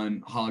of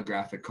one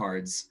holographic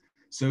cards.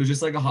 So it was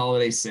just like a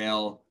holiday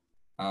sale,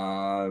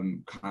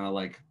 kind of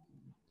like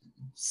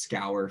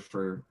scour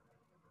for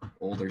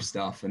older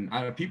stuff, and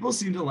people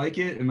seem to like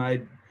it. And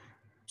I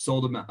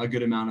sold a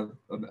good amount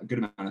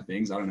of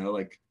things. I don't know,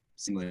 like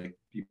seemed like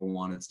people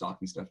wanted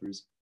stocking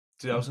stuffers.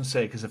 Dude, I was gonna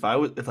say because if I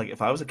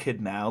was a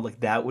kid now, like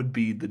that would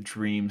be the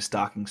dream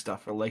stocking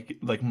stuffer.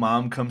 Like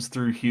mom comes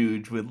through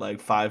huge with like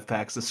 5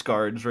 packs of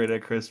Scards right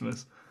at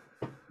Christmas.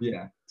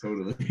 Yeah,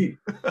 totally.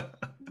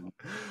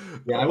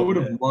 Yeah, I Oh would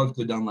have man. loved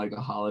to have done like a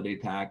holiday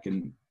pack,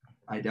 and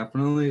I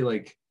definitely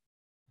like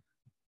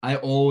I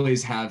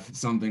always have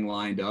something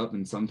lined up,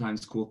 and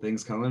sometimes cool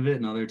things come of it,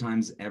 and other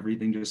times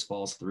everything just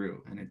falls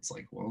through. And it's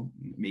like, well,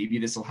 maybe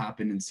this will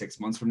happen in 6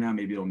 months from now,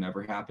 maybe it'll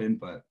never happen,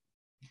 but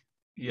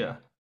Yeah.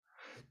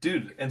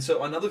 Dude, and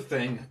so another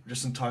thing,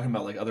 just in talking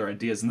about like other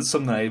ideas, and this is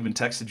something I even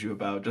texted you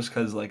about, just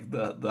because like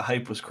the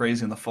hype was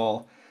crazy in the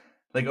fall.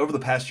 Like over the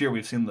past year,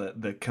 we've seen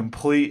the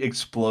complete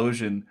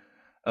explosion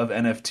of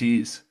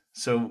NFTs.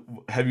 So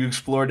have you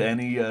explored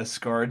any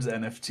Scards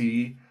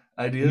NFT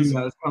I knew ideas?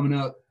 that was coming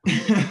up.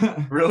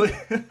 Really?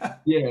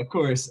 Yeah, of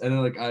course. And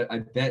then like I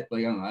bet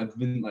like I don't know, I've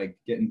been like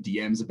getting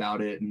DMs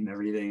about it and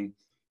everything.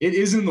 It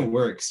is in the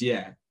works,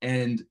 yeah.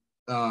 And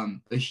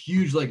a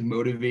huge like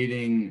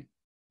motivating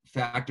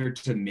factor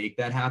to make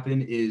that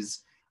happen is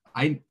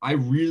I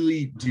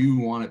really do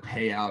want to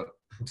pay out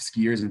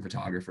skiers and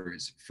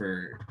photographers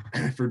for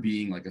for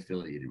being like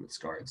affiliated with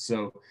Scards.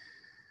 So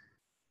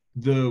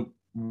the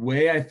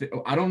way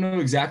I don't know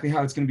exactly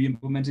how it's going to be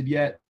implemented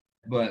yet,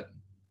 but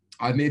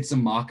I've made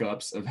some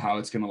mock-ups of how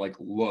it's gonna like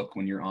look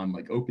when you're on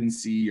like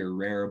OpenSea or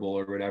Rarible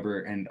or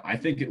whatever, and I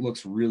think it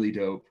looks really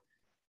dope.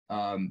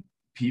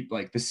 People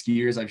like the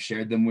skiers I've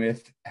shared them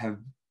with have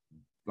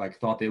like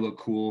thought they look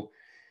cool.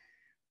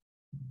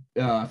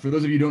 For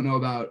those of you who don't know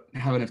about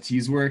how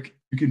NFTs work,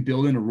 you can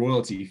build in a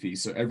royalty fee.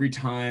 So every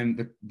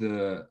time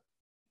the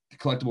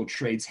collectible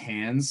trades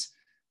hands,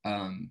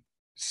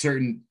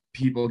 certain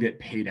people get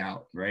paid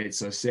out, right?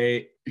 So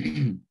say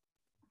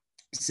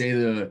say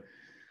the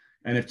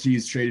NFT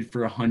is traded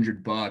for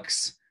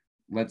 $100.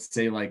 Let's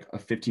say like a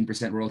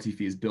 15% royalty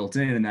fee is built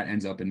in, and that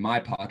ends up in my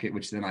pocket,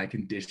 which then I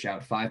can dish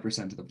out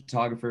 5% to the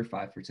photographer,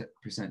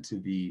 5% to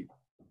the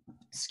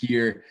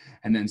skier,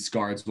 and then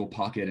Scards will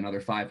pocket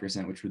another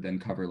 5%, which would then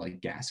cover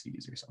like gas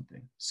fees or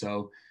something.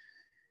 So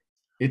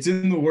it's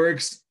in the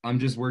works. I'm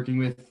just working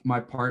with my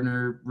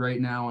partner right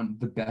now on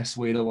the best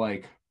way to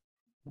like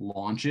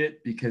launch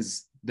it,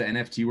 because the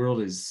NFT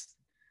world is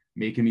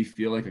making me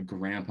feel like a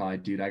grandpa,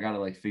 dude. I gotta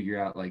like figure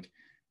out like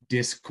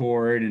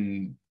Discord,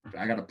 and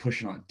I gotta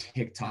push it on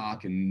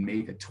TikTok and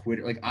make a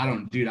Twitter. Like I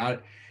don't, dude.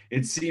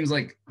 It seems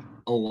like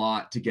a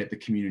lot to get the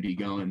community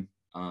going.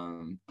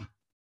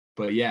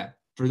 But yeah,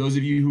 for those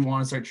of you who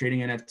want to start trading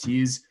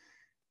NFTs,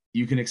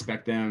 you can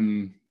expect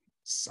them.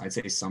 I'd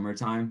say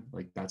summertime.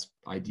 Like that's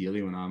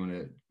ideally when I'm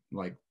gonna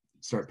like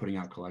start putting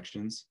out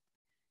collections.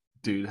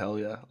 Dude, hell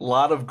yeah. A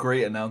lot of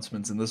great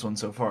announcements in this one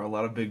so far, a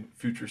lot of big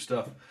future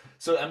stuff.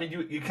 So, I mean,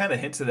 you kind of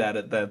hinted at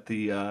it that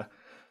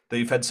that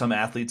you've had some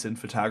athletes and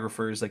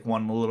photographers like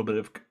want a little bit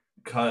of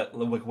cut.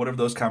 Like, what have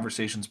those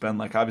conversations been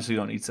like? Obviously, you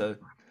don't need to,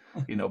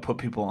 put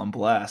people on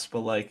blast,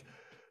 but like,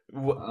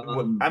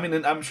 I mean,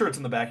 and I'm sure it's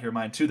in the back of your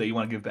mind too that you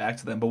want to give back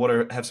to them.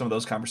 But have some of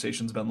those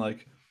conversations been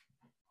like?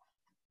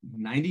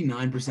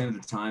 99%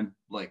 of the time,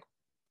 like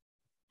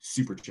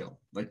super chill.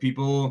 Like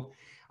people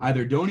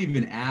either don't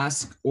even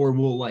ask or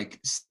will like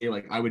say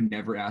like, I would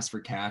never ask for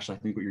cash. I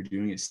think what you're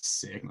doing is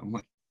sick. And I'm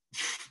like,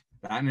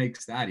 that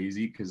makes that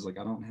easy because like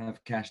I don't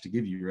have cash to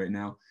give you right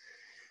now.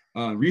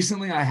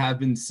 Recently, I have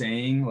been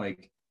saying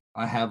like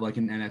I have like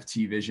an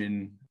NFT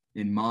vision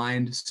in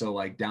mind. So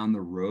like down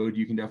the road,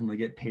 you can definitely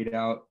get paid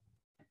out.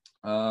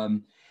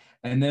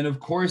 And then of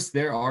course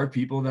there are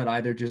people that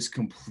either just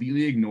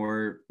completely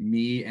ignore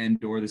me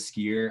and or the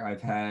skier.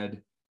 I've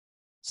had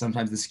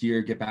sometimes the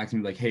skier get back to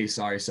me like, hey,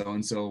 sorry,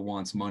 so-and-so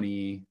wants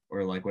money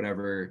or like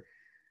whatever.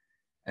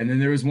 And then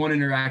there was one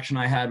interaction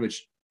I had,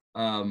 which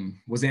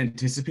was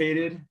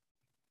anticipated,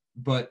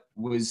 but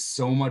was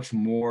so much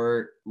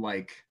more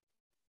like,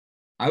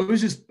 I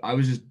was just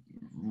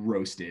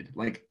roasted.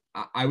 Like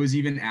I was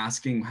even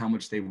asking how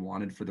much they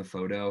wanted for the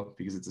photo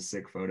because it's a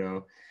sick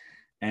photo.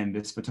 And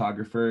this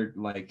photographer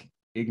like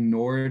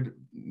ignored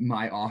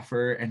my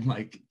offer and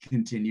like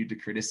continued to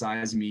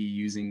criticize me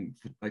using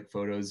like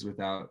photos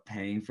without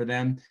paying for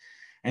them.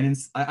 And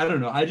I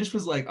don't know, I just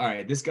was like, all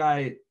right, this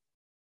guy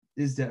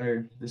is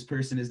or this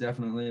person is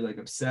definitely like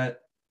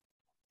upset.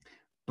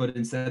 But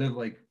instead of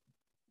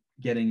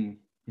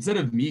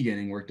me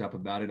getting worked up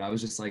about it, I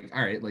was just like,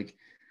 all right, like,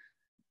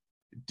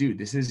 dude,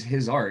 this is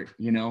his art,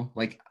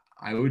 like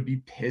I would be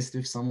pissed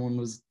if someone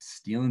was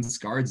stealing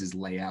Scards'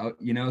 layout,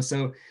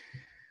 so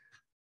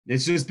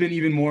it's just been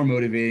even more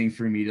motivating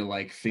for me to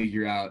like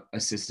figure out a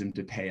system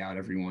to pay out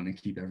everyone and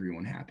keep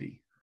everyone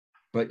happy.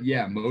 But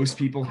yeah, most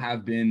people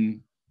have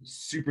been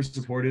super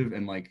supportive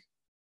and like,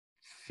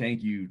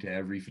 thank you to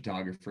every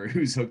photographer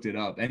who's hooked it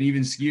up, and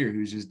even skier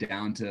who's just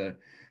down to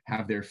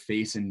have their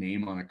face and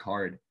name on a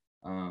card.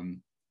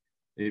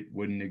 It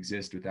wouldn't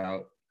exist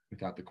without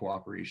the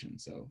cooperation.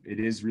 So it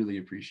is really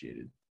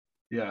appreciated.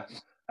 Yeah.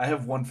 I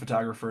have one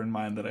photographer in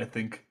mind that I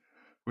think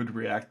would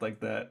react like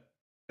that.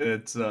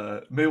 It's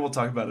maybe we'll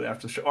talk about it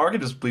after the show. Or I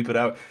can just bleep it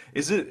out.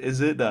 Is it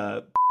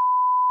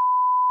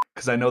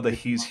because I know that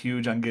he's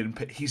huge on getting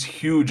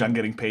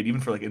paid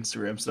even for like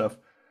Instagram stuff.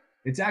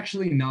 It's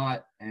actually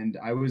not. And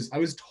I was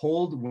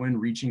told when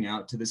reaching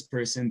out to this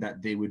person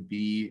that they would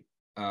be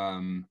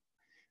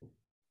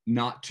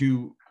not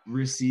to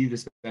received,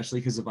 especially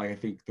because of like I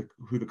think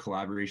who the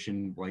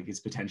collaboration like is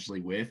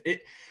potentially with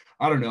it.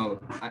 I don't know.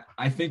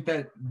 I think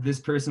that this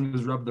person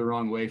was rubbed the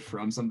wrong way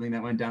from something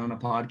that went down on a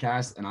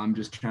podcast, and I'm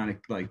just trying to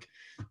like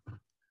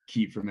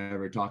keep from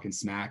ever talking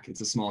smack.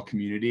 It's a small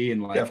community,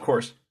 and like yeah, of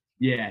course,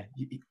 yeah.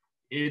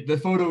 The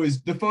photo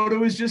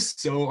is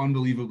just so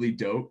unbelievably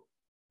dope,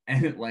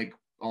 and it like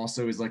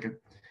also is like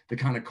the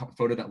kind of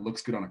photo that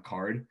looks good on a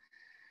card.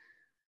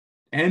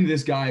 And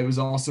this guy was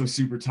also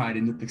super tied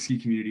into the ski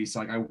community. So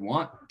like I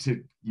want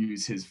to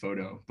use his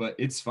photo, but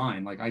it's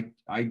fine. Like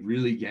I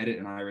really get it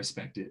and I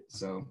respect it.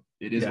 So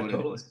it is yeah, what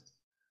totally. it is.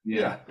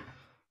 Yeah.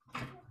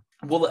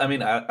 Well, I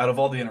mean, out of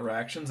all the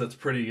interactions, that's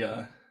pretty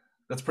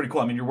cool.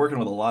 I mean, you're working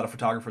with a lot of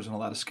photographers and a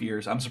lot of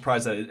skiers. I'm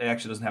surprised that it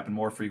actually doesn't happen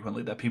more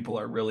frequently, that people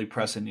are really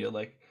pressing you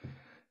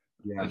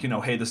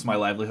Yeah. hey, this is my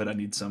livelihood. I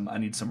need some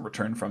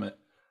return from it.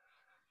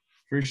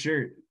 For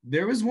sure.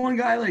 There was one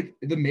guy like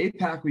the Made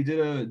Pack, we did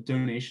a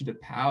donation to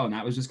POW, and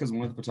that was just because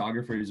one of the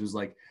photographers was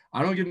like,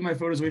 I don't give my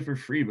photos away for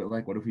free, but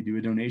like, what if we do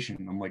a donation?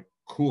 And I'm like,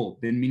 cool,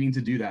 been meaning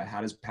to do that. How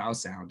does POW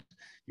sound?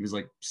 He was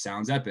like,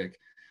 sounds epic.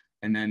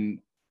 And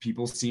then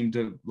people seemed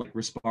to like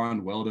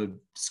respond well to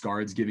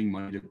Scards giving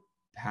money to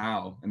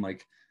POW. And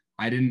like,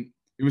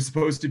 it was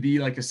supposed to be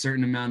like a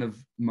certain amount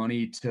of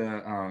money to,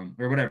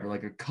 or whatever,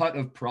 like a cut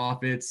of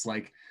profits,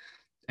 like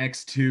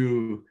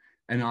X2,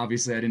 and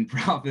obviously I didn't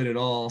profit at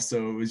all.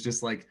 So it was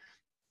just like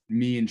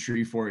me and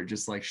Treefort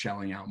just like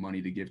shelling out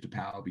money to give to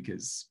POW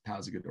because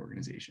POW's a good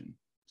organization.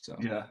 So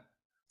yeah,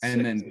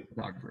 and then the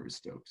photographer was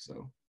stoked.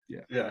 So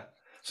yeah. Yeah.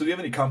 So do you have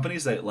any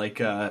companies that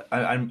like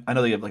I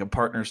know you have like a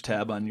partners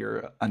tab on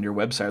your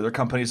website. Are there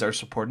companies that are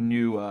supporting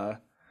you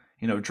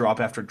drop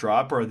after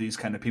drop, or are these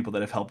kind of people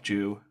that have helped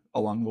you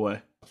along the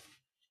way?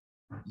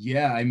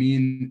 Yeah, I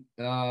mean,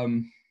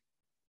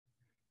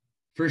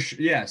 For sure.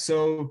 Yeah.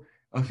 So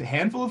a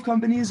handful of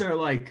companies are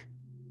like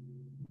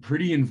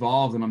pretty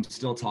involved, and I'm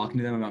still talking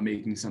to them about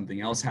making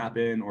something else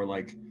happen, or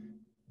like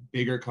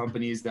bigger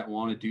companies that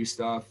want to do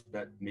stuff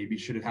that maybe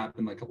should have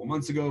happened like a couple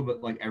months ago,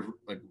 but like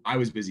I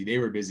was busy, they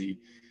were busy.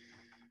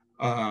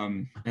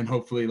 And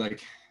hopefully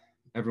like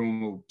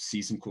everyone will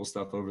see some cool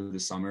stuff over the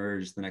summer,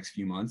 just the next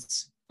few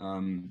months.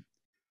 And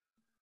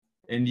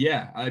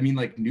yeah, I mean,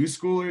 like new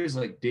schoolers,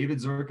 like David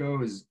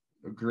Zorko is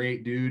a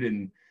great dude,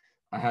 and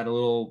I had a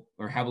little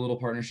or have a little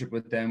partnership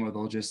with them where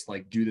they'll just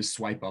like do the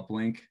swipe up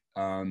link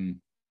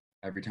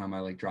every time I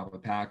like drop a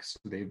pack, so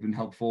they've been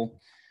helpful.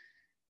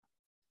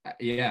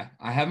 Yeah,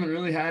 I haven't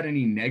really had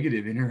any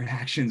negative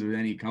interactions with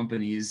any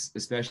companies,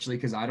 especially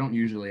because I don't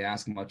usually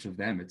ask much of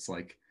them. It's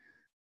like,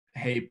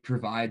 hey,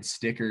 provide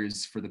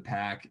stickers for the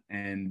pack,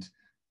 and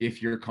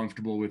if you're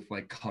comfortable with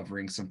like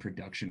covering some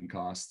production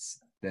costs,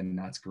 then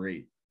that's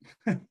great.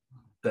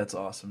 That's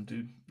awesome,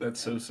 dude. That's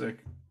so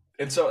sick.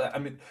 And so, I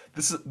mean,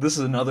 this is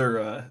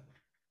another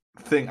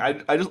thing.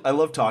 I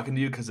love talking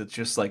to you because it's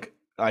just like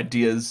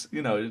ideas.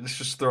 You know, it's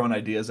just throwing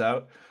ideas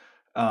out.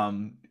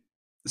 Um,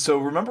 so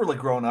remember, like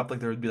growing up, like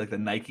there would be like the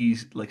Nike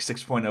like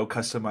 6.0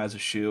 customize a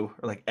shoe,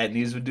 or like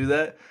Etnies would do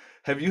that.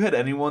 Have you had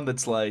anyone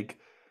that's like,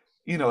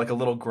 you know, like a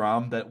little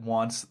Grom that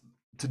wants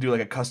to do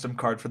like a custom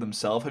card for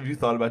themselves? Have you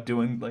thought about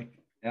doing like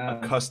Yeah,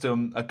 a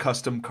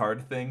custom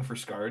card thing for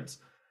Scards?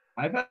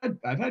 I've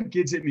had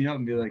kids hit me up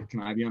and be like,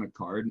 "Can I be on a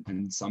card?"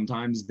 And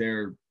sometimes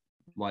they're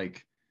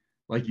like,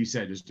 like you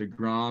said, just a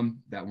Grom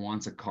that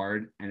wants a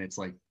card, and it's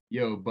like,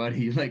 "Yo,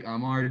 buddy, like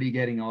I'm already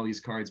getting all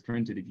these cards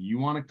printed. If you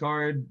want a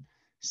card,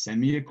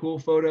 send me a cool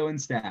photo and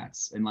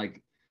stats." And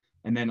like,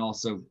 and then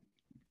also,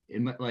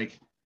 like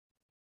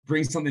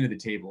bring something to the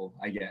table,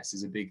 I guess,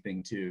 is a big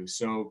thing too.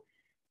 So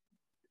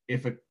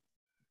if a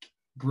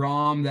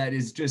Grom that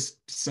is just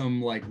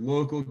some like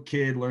local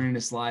kid learning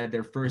to slide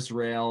their first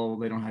rail,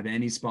 they don't have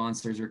any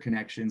sponsors or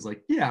connections,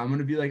 like, yeah, I'm going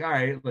to be like, all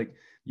right, like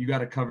you got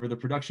to cover the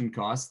production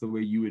costs the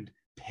way you would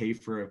pay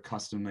for a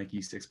custom Nike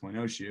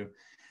 6.0 shoe.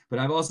 But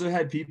I've also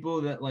had people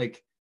that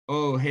like,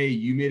 oh, hey,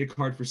 you made a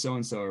card for so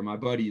and so, or my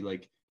buddy,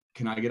 like,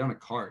 can I get on a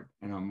card?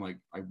 And I'm like,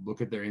 I look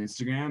at their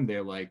Instagram,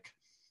 they're like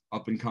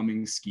up and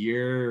coming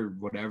skier or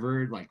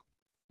whatever, like,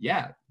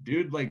 yeah,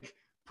 dude, like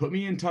put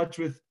me in touch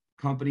with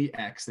company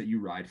X that you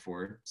ride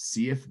for,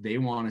 see if they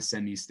want to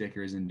send me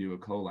stickers and do a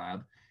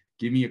collab.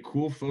 Give me a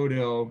cool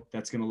photo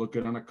that's going to look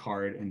good on a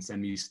card and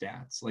send me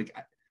stats. Like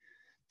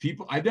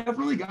people, I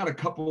definitely got a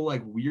couple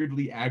like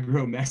weirdly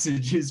aggro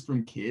messages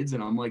from kids,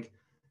 and I'm like,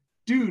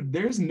 dude,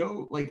 there's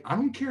no like, I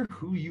don't care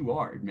who you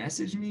are.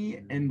 Message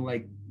me and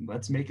like,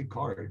 let's make a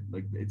card.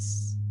 Like,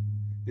 this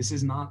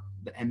is not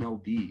the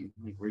MLB.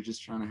 Like, we're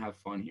just trying to have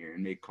fun here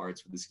and make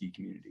cards for the ski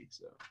community.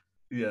 So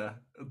Yeah,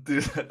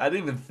 dude, I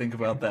didn't even think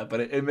about that, but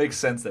it makes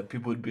sense that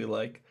people would be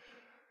like,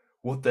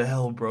 "What the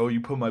hell, bro?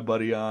 You put my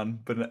buddy on,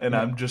 but and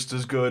yeah, I'm just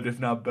as good, if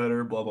not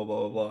better." Blah blah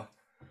blah blah blah.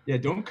 yeah,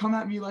 don't come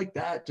at me like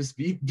that. Just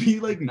be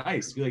like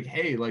nice. Be like,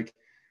 hey, like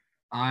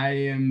I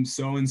am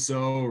so and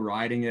so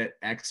riding at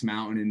X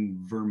mountain in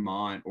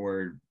Vermont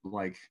or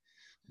like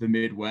the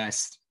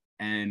Midwest,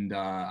 and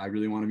I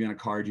really want to be on a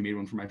card. You made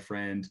one for my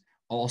friend.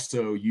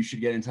 Also, you should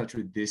get in touch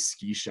with this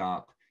ski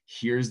shop.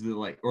 Here's the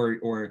like,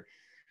 or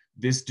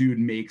this dude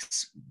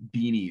makes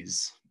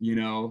beanies, you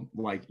know,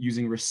 like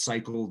using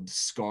recycled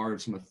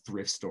scarves from a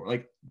thrift store.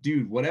 Like,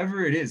 dude,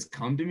 whatever it is,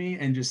 come to me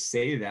and just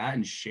say that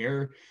and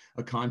share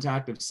a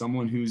contact of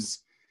someone who's,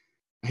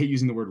 I hate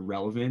using the word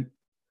relevant,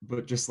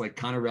 but just like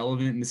kind of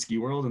relevant in the ski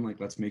world, and like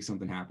let's make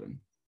something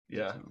happen.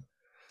 Yeah. So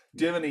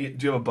Do yeah. you have any?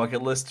 Do you have a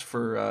bucket list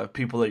for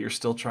people that you're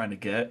still trying to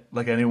get?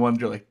 Like anyone,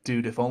 you're like,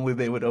 dude, if only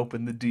they would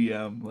open the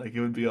DM, like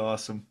it would be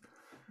awesome.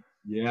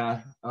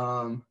 Yeah.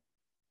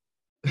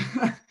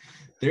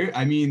 There,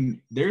 I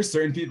mean, there's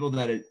certain people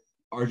that it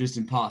are just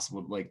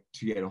impossible like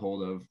to get a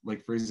hold of.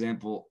 Like, for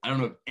example, I don't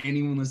know if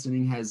anyone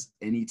listening has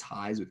any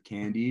ties with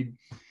Candide,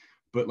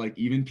 but like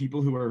even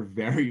people who are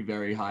very,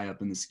 very high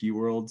up in the ski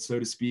world, so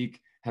to speak,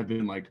 have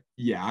been like,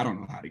 yeah, I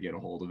don't know how to get a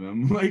hold of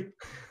him. Like,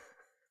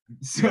 Yeah.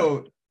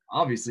 so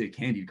obviously a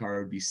Candide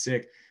card would be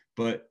sick,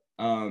 but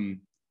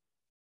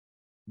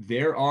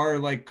there are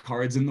like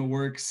cards in the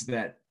works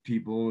that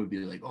people would be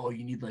like, oh,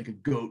 you need like a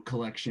goat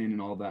collection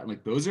and all that.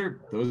 Like those are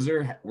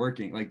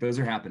working, like those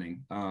are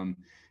happening.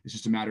 It's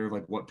just a matter of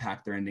like what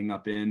pack they're ending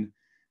up in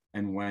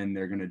and when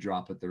they're gonna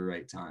drop at the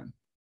right time.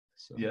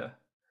 So Yeah.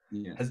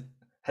 yeah. Has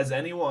has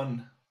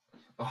anyone?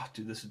 Oh,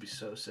 dude, this would be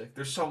so sick.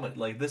 There's so much.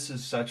 Like, this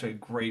is such a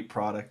great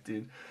product,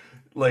 dude.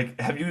 Like,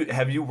 have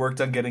you worked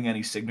on getting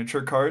any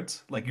signature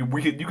cards? Like, you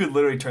could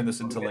literally turn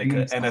this Oh, into like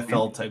getting a them signed.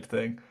 NFL type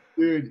thing.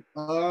 Dude,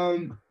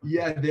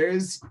 yeah,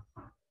 there's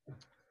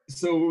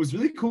so what was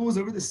really cool was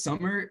over the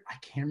summer, I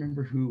can't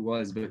remember who it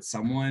was, but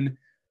someone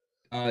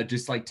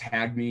just like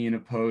tagged me in a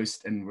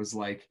post and was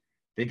like,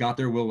 they got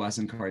their Will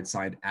Wesson card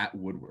signed at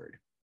Woodward.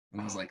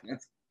 And I was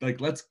Oh,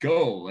 let's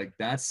go. Like,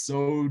 that's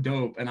so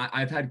dope. And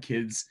I've had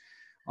kids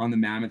on the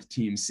Mammoth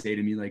team say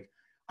to me, like,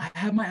 I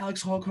have my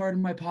Alex Hall card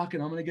in my pocket.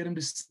 I'm going to get him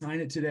to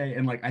sign it today.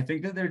 And like, I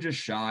think that they're just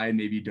shy,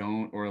 maybe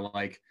don't, or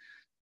like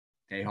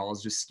A-Hall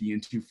is just skiing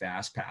too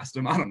fast past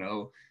him. I don't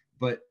know.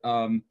 But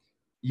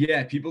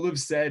yeah, people have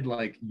said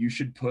like you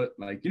should put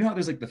like, you know how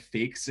there's like the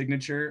fake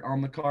signature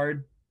on the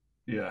card?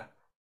 Yeah.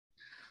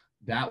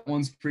 That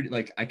one's pretty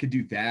like I could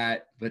do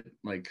that, but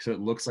like so it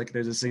looks like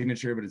there's a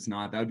signature, but it's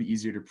not. That would be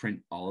easier to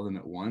print all of them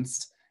at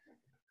once.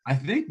 I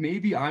think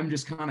maybe I'm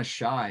just kind of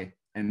shy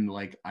and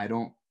like I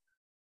don't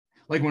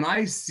like when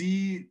I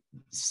see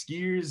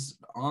skiers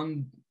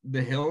on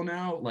the hill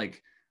now,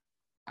 like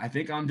I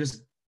think I'm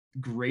just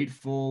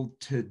grateful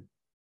to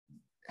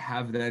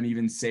have them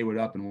even say what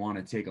up and want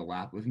to take a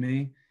lap with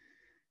me.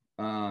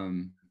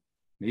 Um,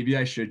 maybe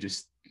I should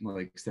just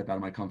like step out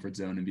of my comfort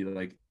zone and be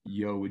like,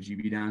 yo, would you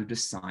be down to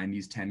just sign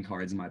these 10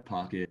 cards in my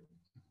pocket?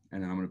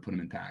 And then I'm going to put them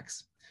in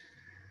packs.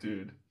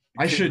 Dude,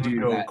 I kids should would do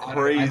go that.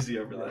 crazy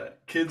over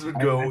that. Kids would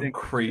I go think,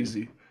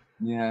 crazy.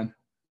 yeah.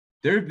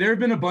 There have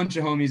been a bunch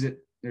of homies at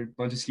there, a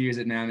bunch of skiers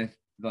at Mammoth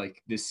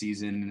like this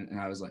season, and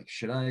I was like,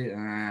 should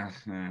I?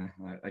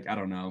 Like I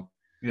don't know.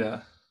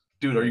 Yeah.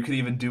 Dude, or you But could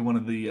even do one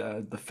of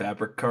the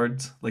fabric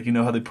cards. Like you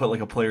know how they put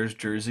like a player's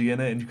jersey in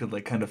it and you could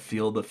like kind of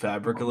feel the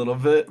fabric a little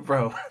bit?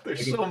 Bro,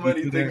 there's like so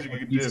many things you a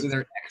could piece do. of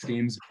their X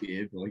Games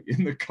bib, like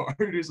in the card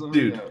or something.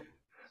 Dude, Yeah.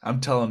 I'm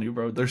telling you,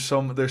 bro, there's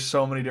so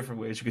many different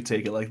ways you could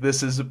take it. Like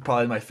this is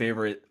probably my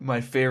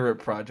favorite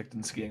project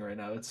in skiing right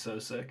now. It's so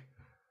sick.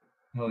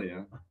 Hell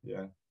yeah.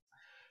 Yeah.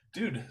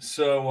 Dude,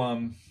 so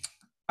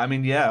I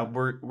mean, yeah,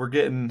 we're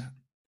getting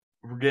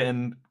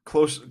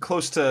close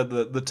to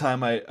the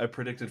time I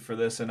predicted for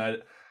this, and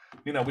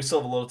we still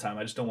have a little time.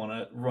 I just don't want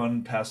to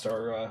run past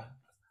our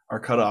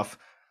cutoff.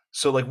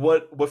 So, like,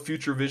 what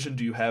future vision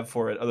do you have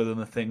for it, other than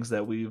the things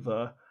that we've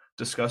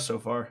discussed so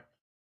far?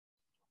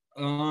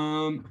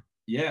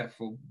 Yeah,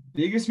 for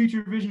biggest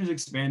future vision is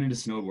expand into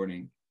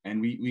snowboarding.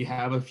 And we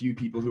have a few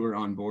people who are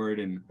on board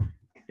and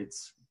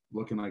it's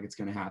looking like it's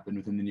gonna happen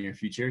within the near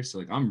future. So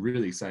like I'm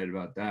really excited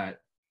about that.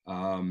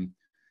 Um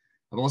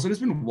I've also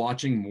just been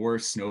watching more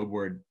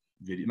snowboard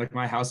video, like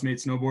my housemate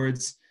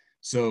snowboards.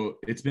 So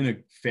it's been a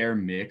fair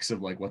mix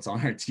of like what's on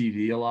our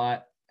TV a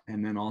lot.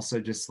 And then also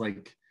just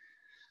like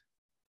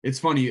it's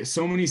funny,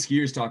 so many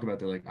skiers talk about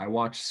they're like, I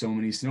watch so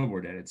many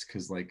snowboard edits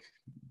because like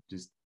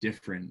just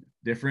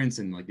difference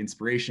and like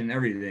inspiration,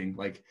 everything.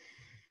 Like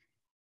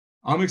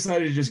I'm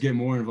excited to just get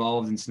more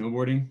involved in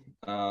snowboarding.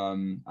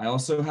 I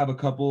also have a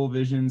couple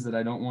visions that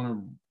I don't want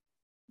to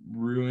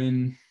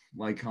ruin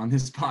like on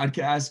this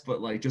podcast,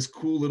 but like just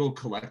cool little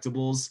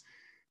collectibles,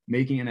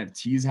 making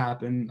NFTs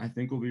happen, I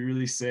think will be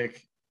really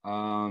sick.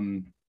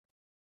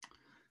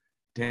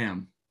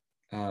 Damn.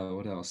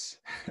 What else?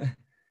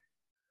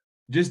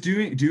 Just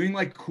doing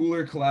like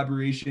cooler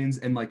collaborations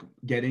and like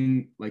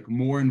getting like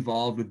more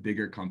involved with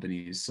bigger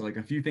companies. So like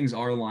a few things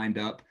are lined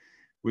up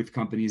with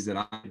companies that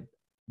I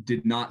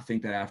did not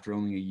think that after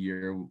only a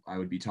year I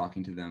would be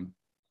talking to them.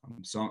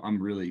 So I'm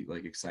really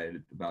like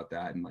excited about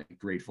that and like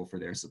grateful for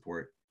their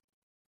support.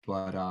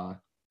 But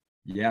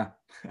yeah.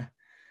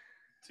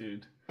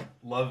 Dude,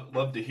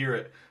 love to hear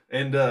it.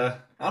 And I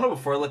don't know.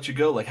 Before I let you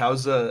go, like,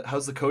 how's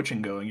the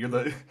coaching going? You're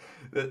the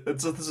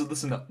this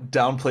is a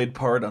downplayed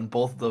part on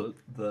both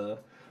the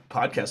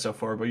podcast so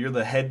far, but you're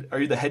the head. Are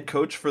you the head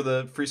coach for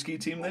the free ski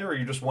team there, or are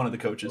you just one of the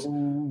coaches?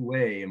 No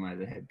way am I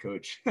the head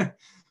coach.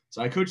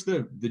 So I coach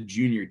the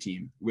junior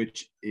team,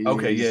 which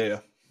Okay, is yeah, yeah.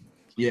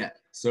 yeah.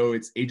 So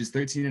it's ages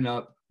 13 and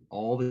up.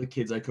 All the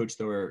kids I coach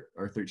though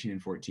are 13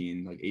 and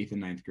 14, like eighth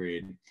and ninth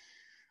grade.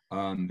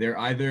 They're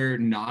either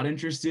not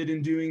interested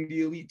in doing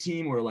the elite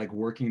team or like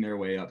working their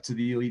way up to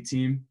the elite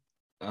team.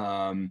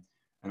 And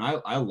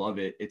I love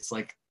it. It's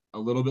like a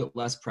little bit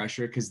less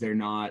pressure because they're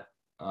not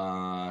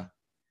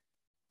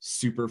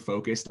super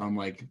focused on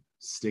like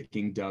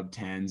sticking dub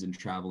tens and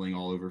traveling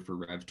all over for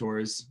rev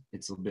tours.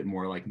 It's a bit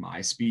more like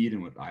my speed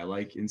and what I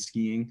like in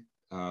skiing.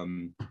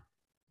 But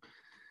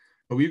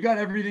we've got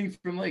everything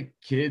from like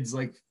kids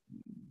like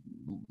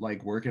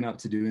working up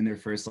to doing their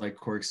first like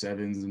cork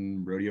sevens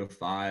and rodeo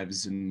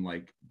fives and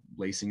like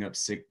lacing up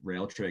sick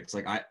rail tricks.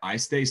 Like I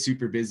stay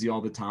super busy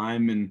all the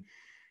time and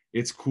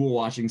it's cool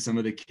watching some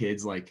of the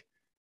kids like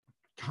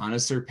kind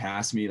of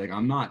surpass me. Like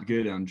I'm not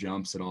good on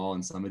jumps at all.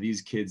 And some of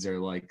these kids are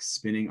like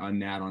spinning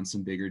unnat on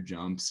some bigger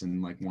jumps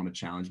and like want to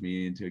challenge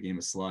me into a game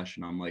of slush.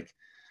 And I'm like,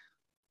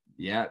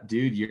 yeah,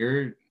 dude,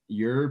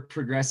 you're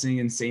progressing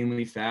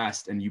insanely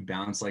fast and you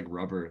bounce like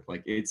rubber.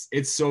 Like it's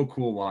so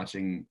cool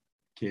watching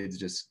kids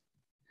just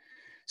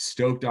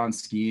stoked on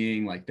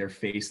skiing, like their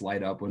face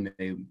light up when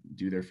they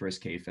do their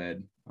first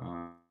K-Fed.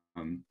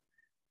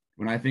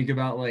 When I think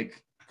about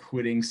like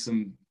quitting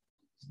some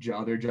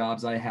other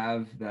jobs I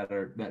have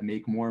that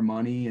make more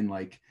money and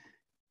like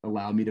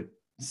allow me to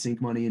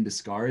sink money into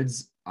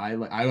Scards, I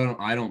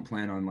don't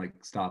plan on like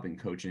stopping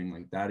coaching.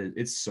 Like that is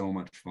it's so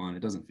much fun.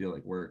 It doesn't feel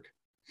like work.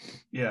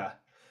 Yeah.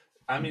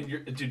 I mean,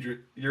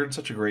 you're in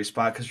such a great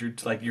spot because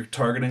you're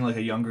targeting like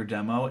a younger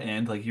demo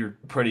and like you're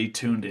pretty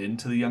tuned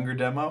into the younger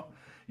demo.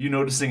 You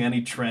noticing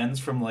any trends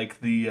from like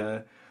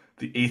the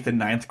eighth and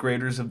ninth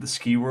graders of the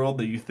ski world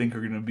that you think are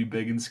going to be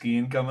big in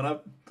skiing coming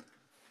up?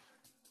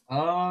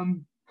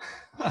 Um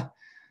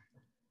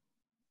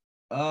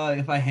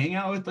If I hang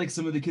out with like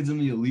some of the kids on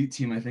the elite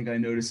team, I think I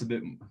notice a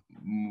bit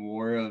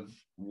more of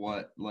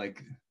what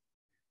like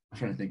I'm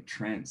trying to think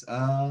trends.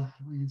 How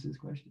do I answer this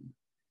question?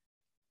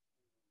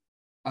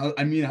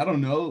 I mean, I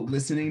don't know.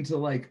 Listening to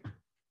like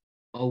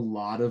a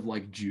lot of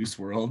like Juice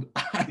World,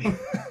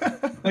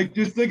 like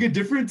just like a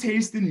different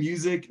taste in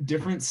music,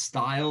 different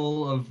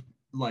style of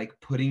like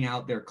putting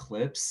out their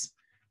clips.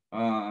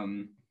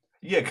 Um,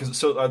 Yeah, because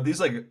so are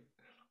these like,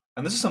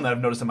 and this is something I've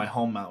noticed in my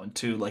home mountain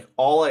too. Like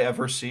all I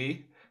ever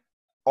see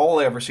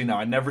now,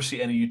 I never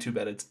see any YouTube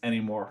edits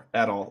anymore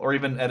at all, or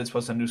even edits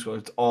posted on New School.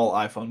 It's all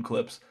iPhone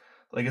clips.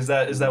 Like, is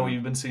that what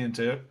you've been seeing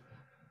too?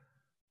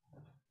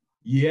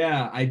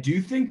 yeah, I do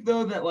think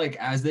though that like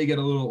as they get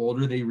a little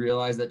older, they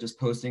realize that just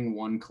posting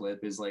one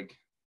clip is like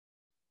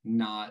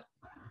not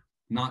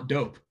not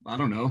dope. I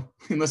don't know,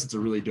 unless it's a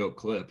really dope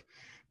clip.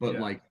 But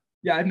Yeah. like,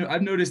 yeah,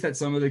 I've noticed that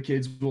some of the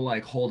kids will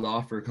like hold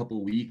off for a couple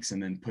of weeks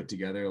and then put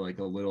together like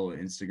a little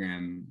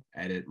Instagram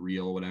edit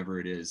reel, whatever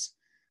it is.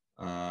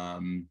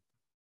 Um,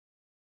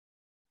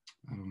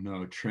 I don't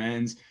know,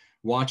 trends.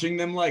 Watching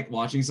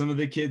some of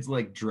the kids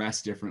like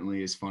dress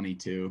differently is funny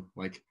too.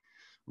 Like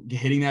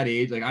hitting that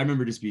age, like I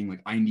remember just being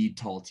like, I need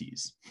tall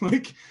tees.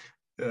 like,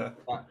 Yeah.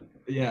 uh,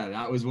 yeah,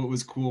 that was what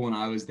was cool when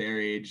I was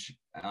their age.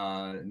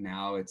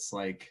 Now it's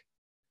like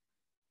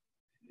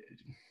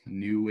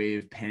new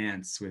wave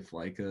pants with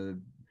like a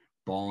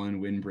ball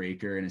and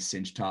windbreaker and a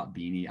cinch top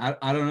beanie.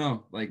 I don't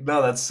know. Like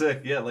No, that's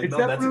sick. Yeah, like it's no,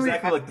 that's definitely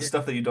exactly like the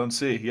stuff that you don't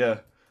see. Yeah.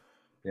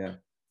 yeah.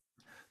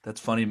 That's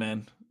funny,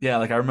 man. Yeah,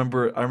 like I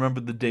remember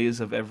the days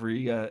of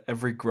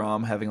every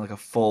Grom having like a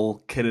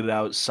full kitted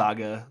out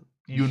Saga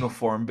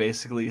uniform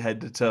basically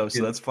head to toe.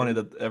 So that's funny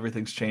that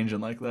everything's changing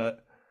like that.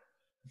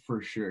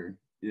 For sure.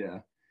 Yeah.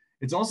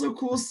 It's also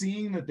cool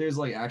seeing that there's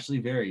like actually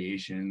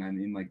variation. I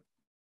mean, like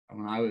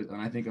when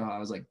I think I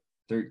was like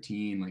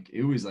 13, like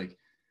it was like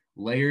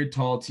layered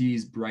tall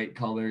tees, bright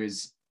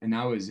colors, and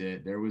that was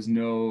it. There was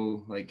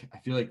no like I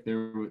feel like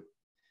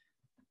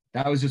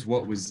that was just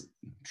what was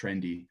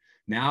trendy.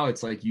 Now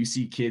it's like you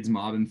see kids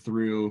mobbing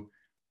through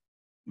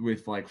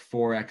with like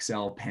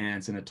 4XL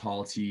pants and a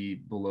tall tee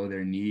below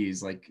their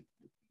knees, like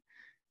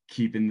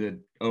keeping the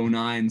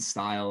 '09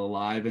 style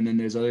alive. And then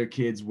there's other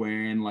kids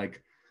wearing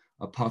like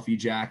a puffy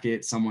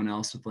jacket, someone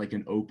else with like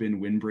an open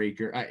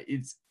windbreaker.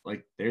 It's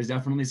like there's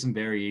definitely some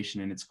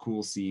variation, and it's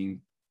cool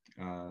seeing,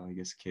 I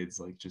guess, kids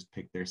like just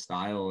pick their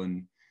style.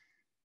 And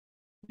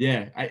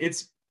yeah,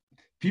 it's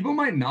people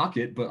might knock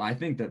it, but I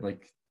think that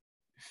like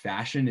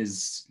fashion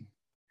is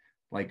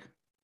like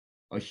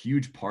a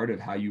huge part of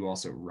how you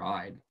also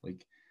ride.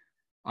 Like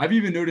I've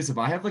even noticed if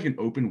I have like an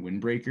open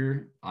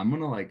windbreaker, I'm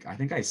gonna like I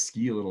think I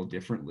ski a little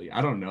differently.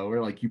 I don't know,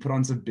 or like you put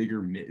on some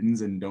bigger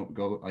mittens and don't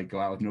go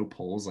out with no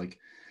poles, like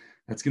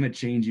that's gonna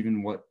change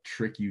even what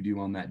trick you do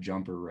on that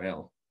jump or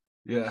rail.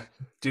 Yeah.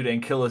 Dude,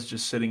 Ankyla's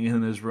just sitting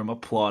in his room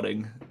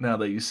applauding now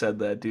that you said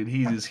that, dude.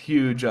 He is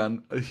huge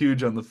on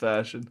the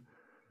fashion.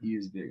 He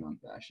is big on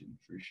fashion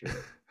for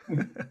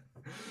sure.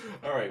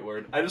 All right,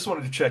 word. I just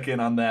wanted to check in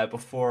on that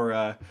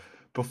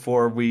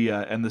before we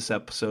end this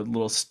episode.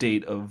 Little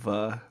state of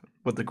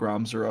what the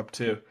Groms are up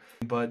to.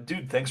 But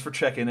dude, thanks for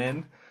checking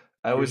in.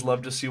 I For always sure.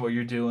 love to see what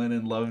you're doing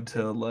and love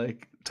to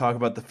like talk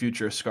about the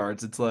future of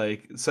Scards. It's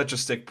like such a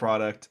stick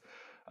product.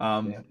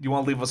 Yeah. You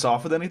want to leave us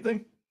off with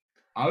anything?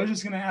 I was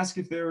just gonna ask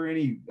if there were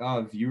any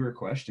viewer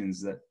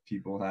questions that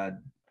people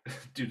had.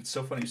 Dude, it's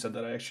so funny you said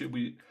that.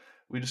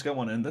 We just got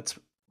one in that's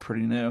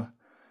pretty new.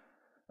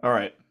 All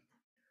right.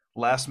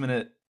 Last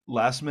minute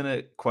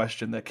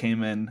question that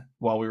came in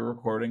while we were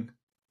recording.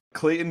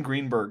 Clayton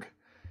Greenberg.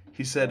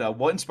 He said,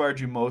 "What inspired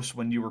you most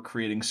when you were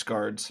creating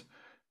Scards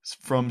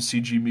from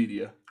CG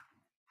Media?"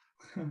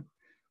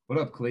 What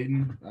up,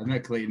 Clayton? I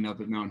met Clayton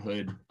up at Mount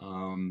Hood,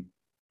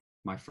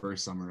 my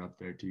first summer up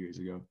there 2 years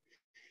ago.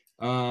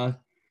 Uh,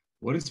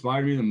 what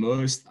inspired me the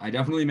most? I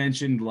definitely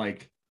mentioned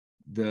like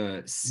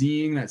the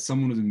seeing that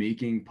someone was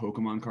making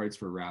Pokemon cards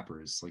for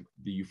rappers, like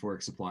the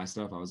Euphoric Supply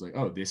stuff. I was like,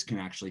 oh, this can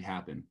actually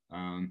happen.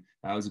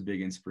 That was a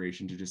big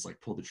inspiration to just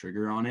like pull the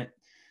trigger on it.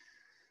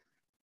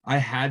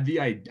 I've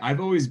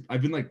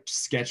been like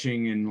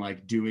sketching and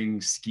like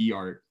doing ski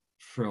art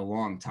for a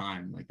long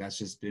time. Like that's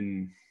just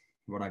been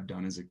what I've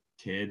done as a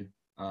kid.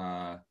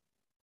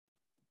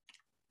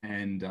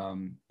 And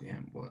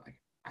damn, what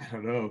I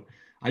don't know.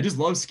 I just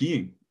love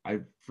skiing.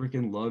 I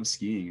freaking love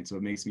skiing. It's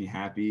what makes me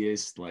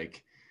happiest.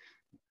 Like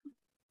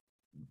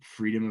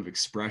freedom of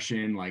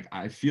expression. Like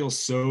I feel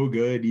so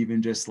good,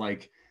 even just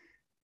like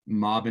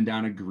mobbing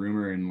down a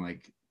groomer and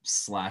like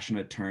slashing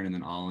a turn and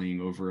then ollieing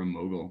over a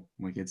mogul.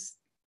 Like it's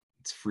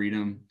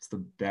freedom. It's the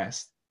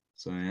best.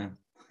 So yeah.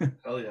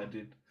 Hell yeah,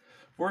 dude.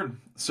 Word.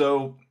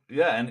 So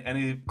yeah, and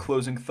any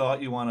closing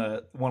thought you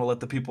wanna let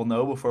the people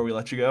know before we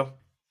let you go?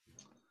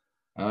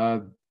 Uh,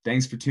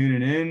 thanks for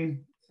tuning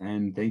in,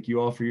 and thank you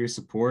all for your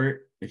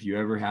support. If you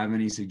ever have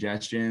any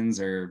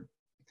suggestions or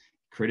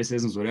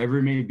criticisms, whatever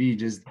it may be,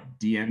 just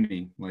DM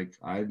me. Like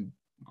I'm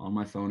on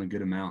my phone a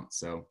good amount.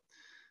 So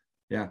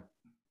yeah,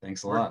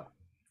 thanks a Word. lot.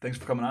 Thanks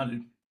for coming on,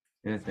 dude.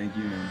 Yeah, thank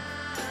you, man.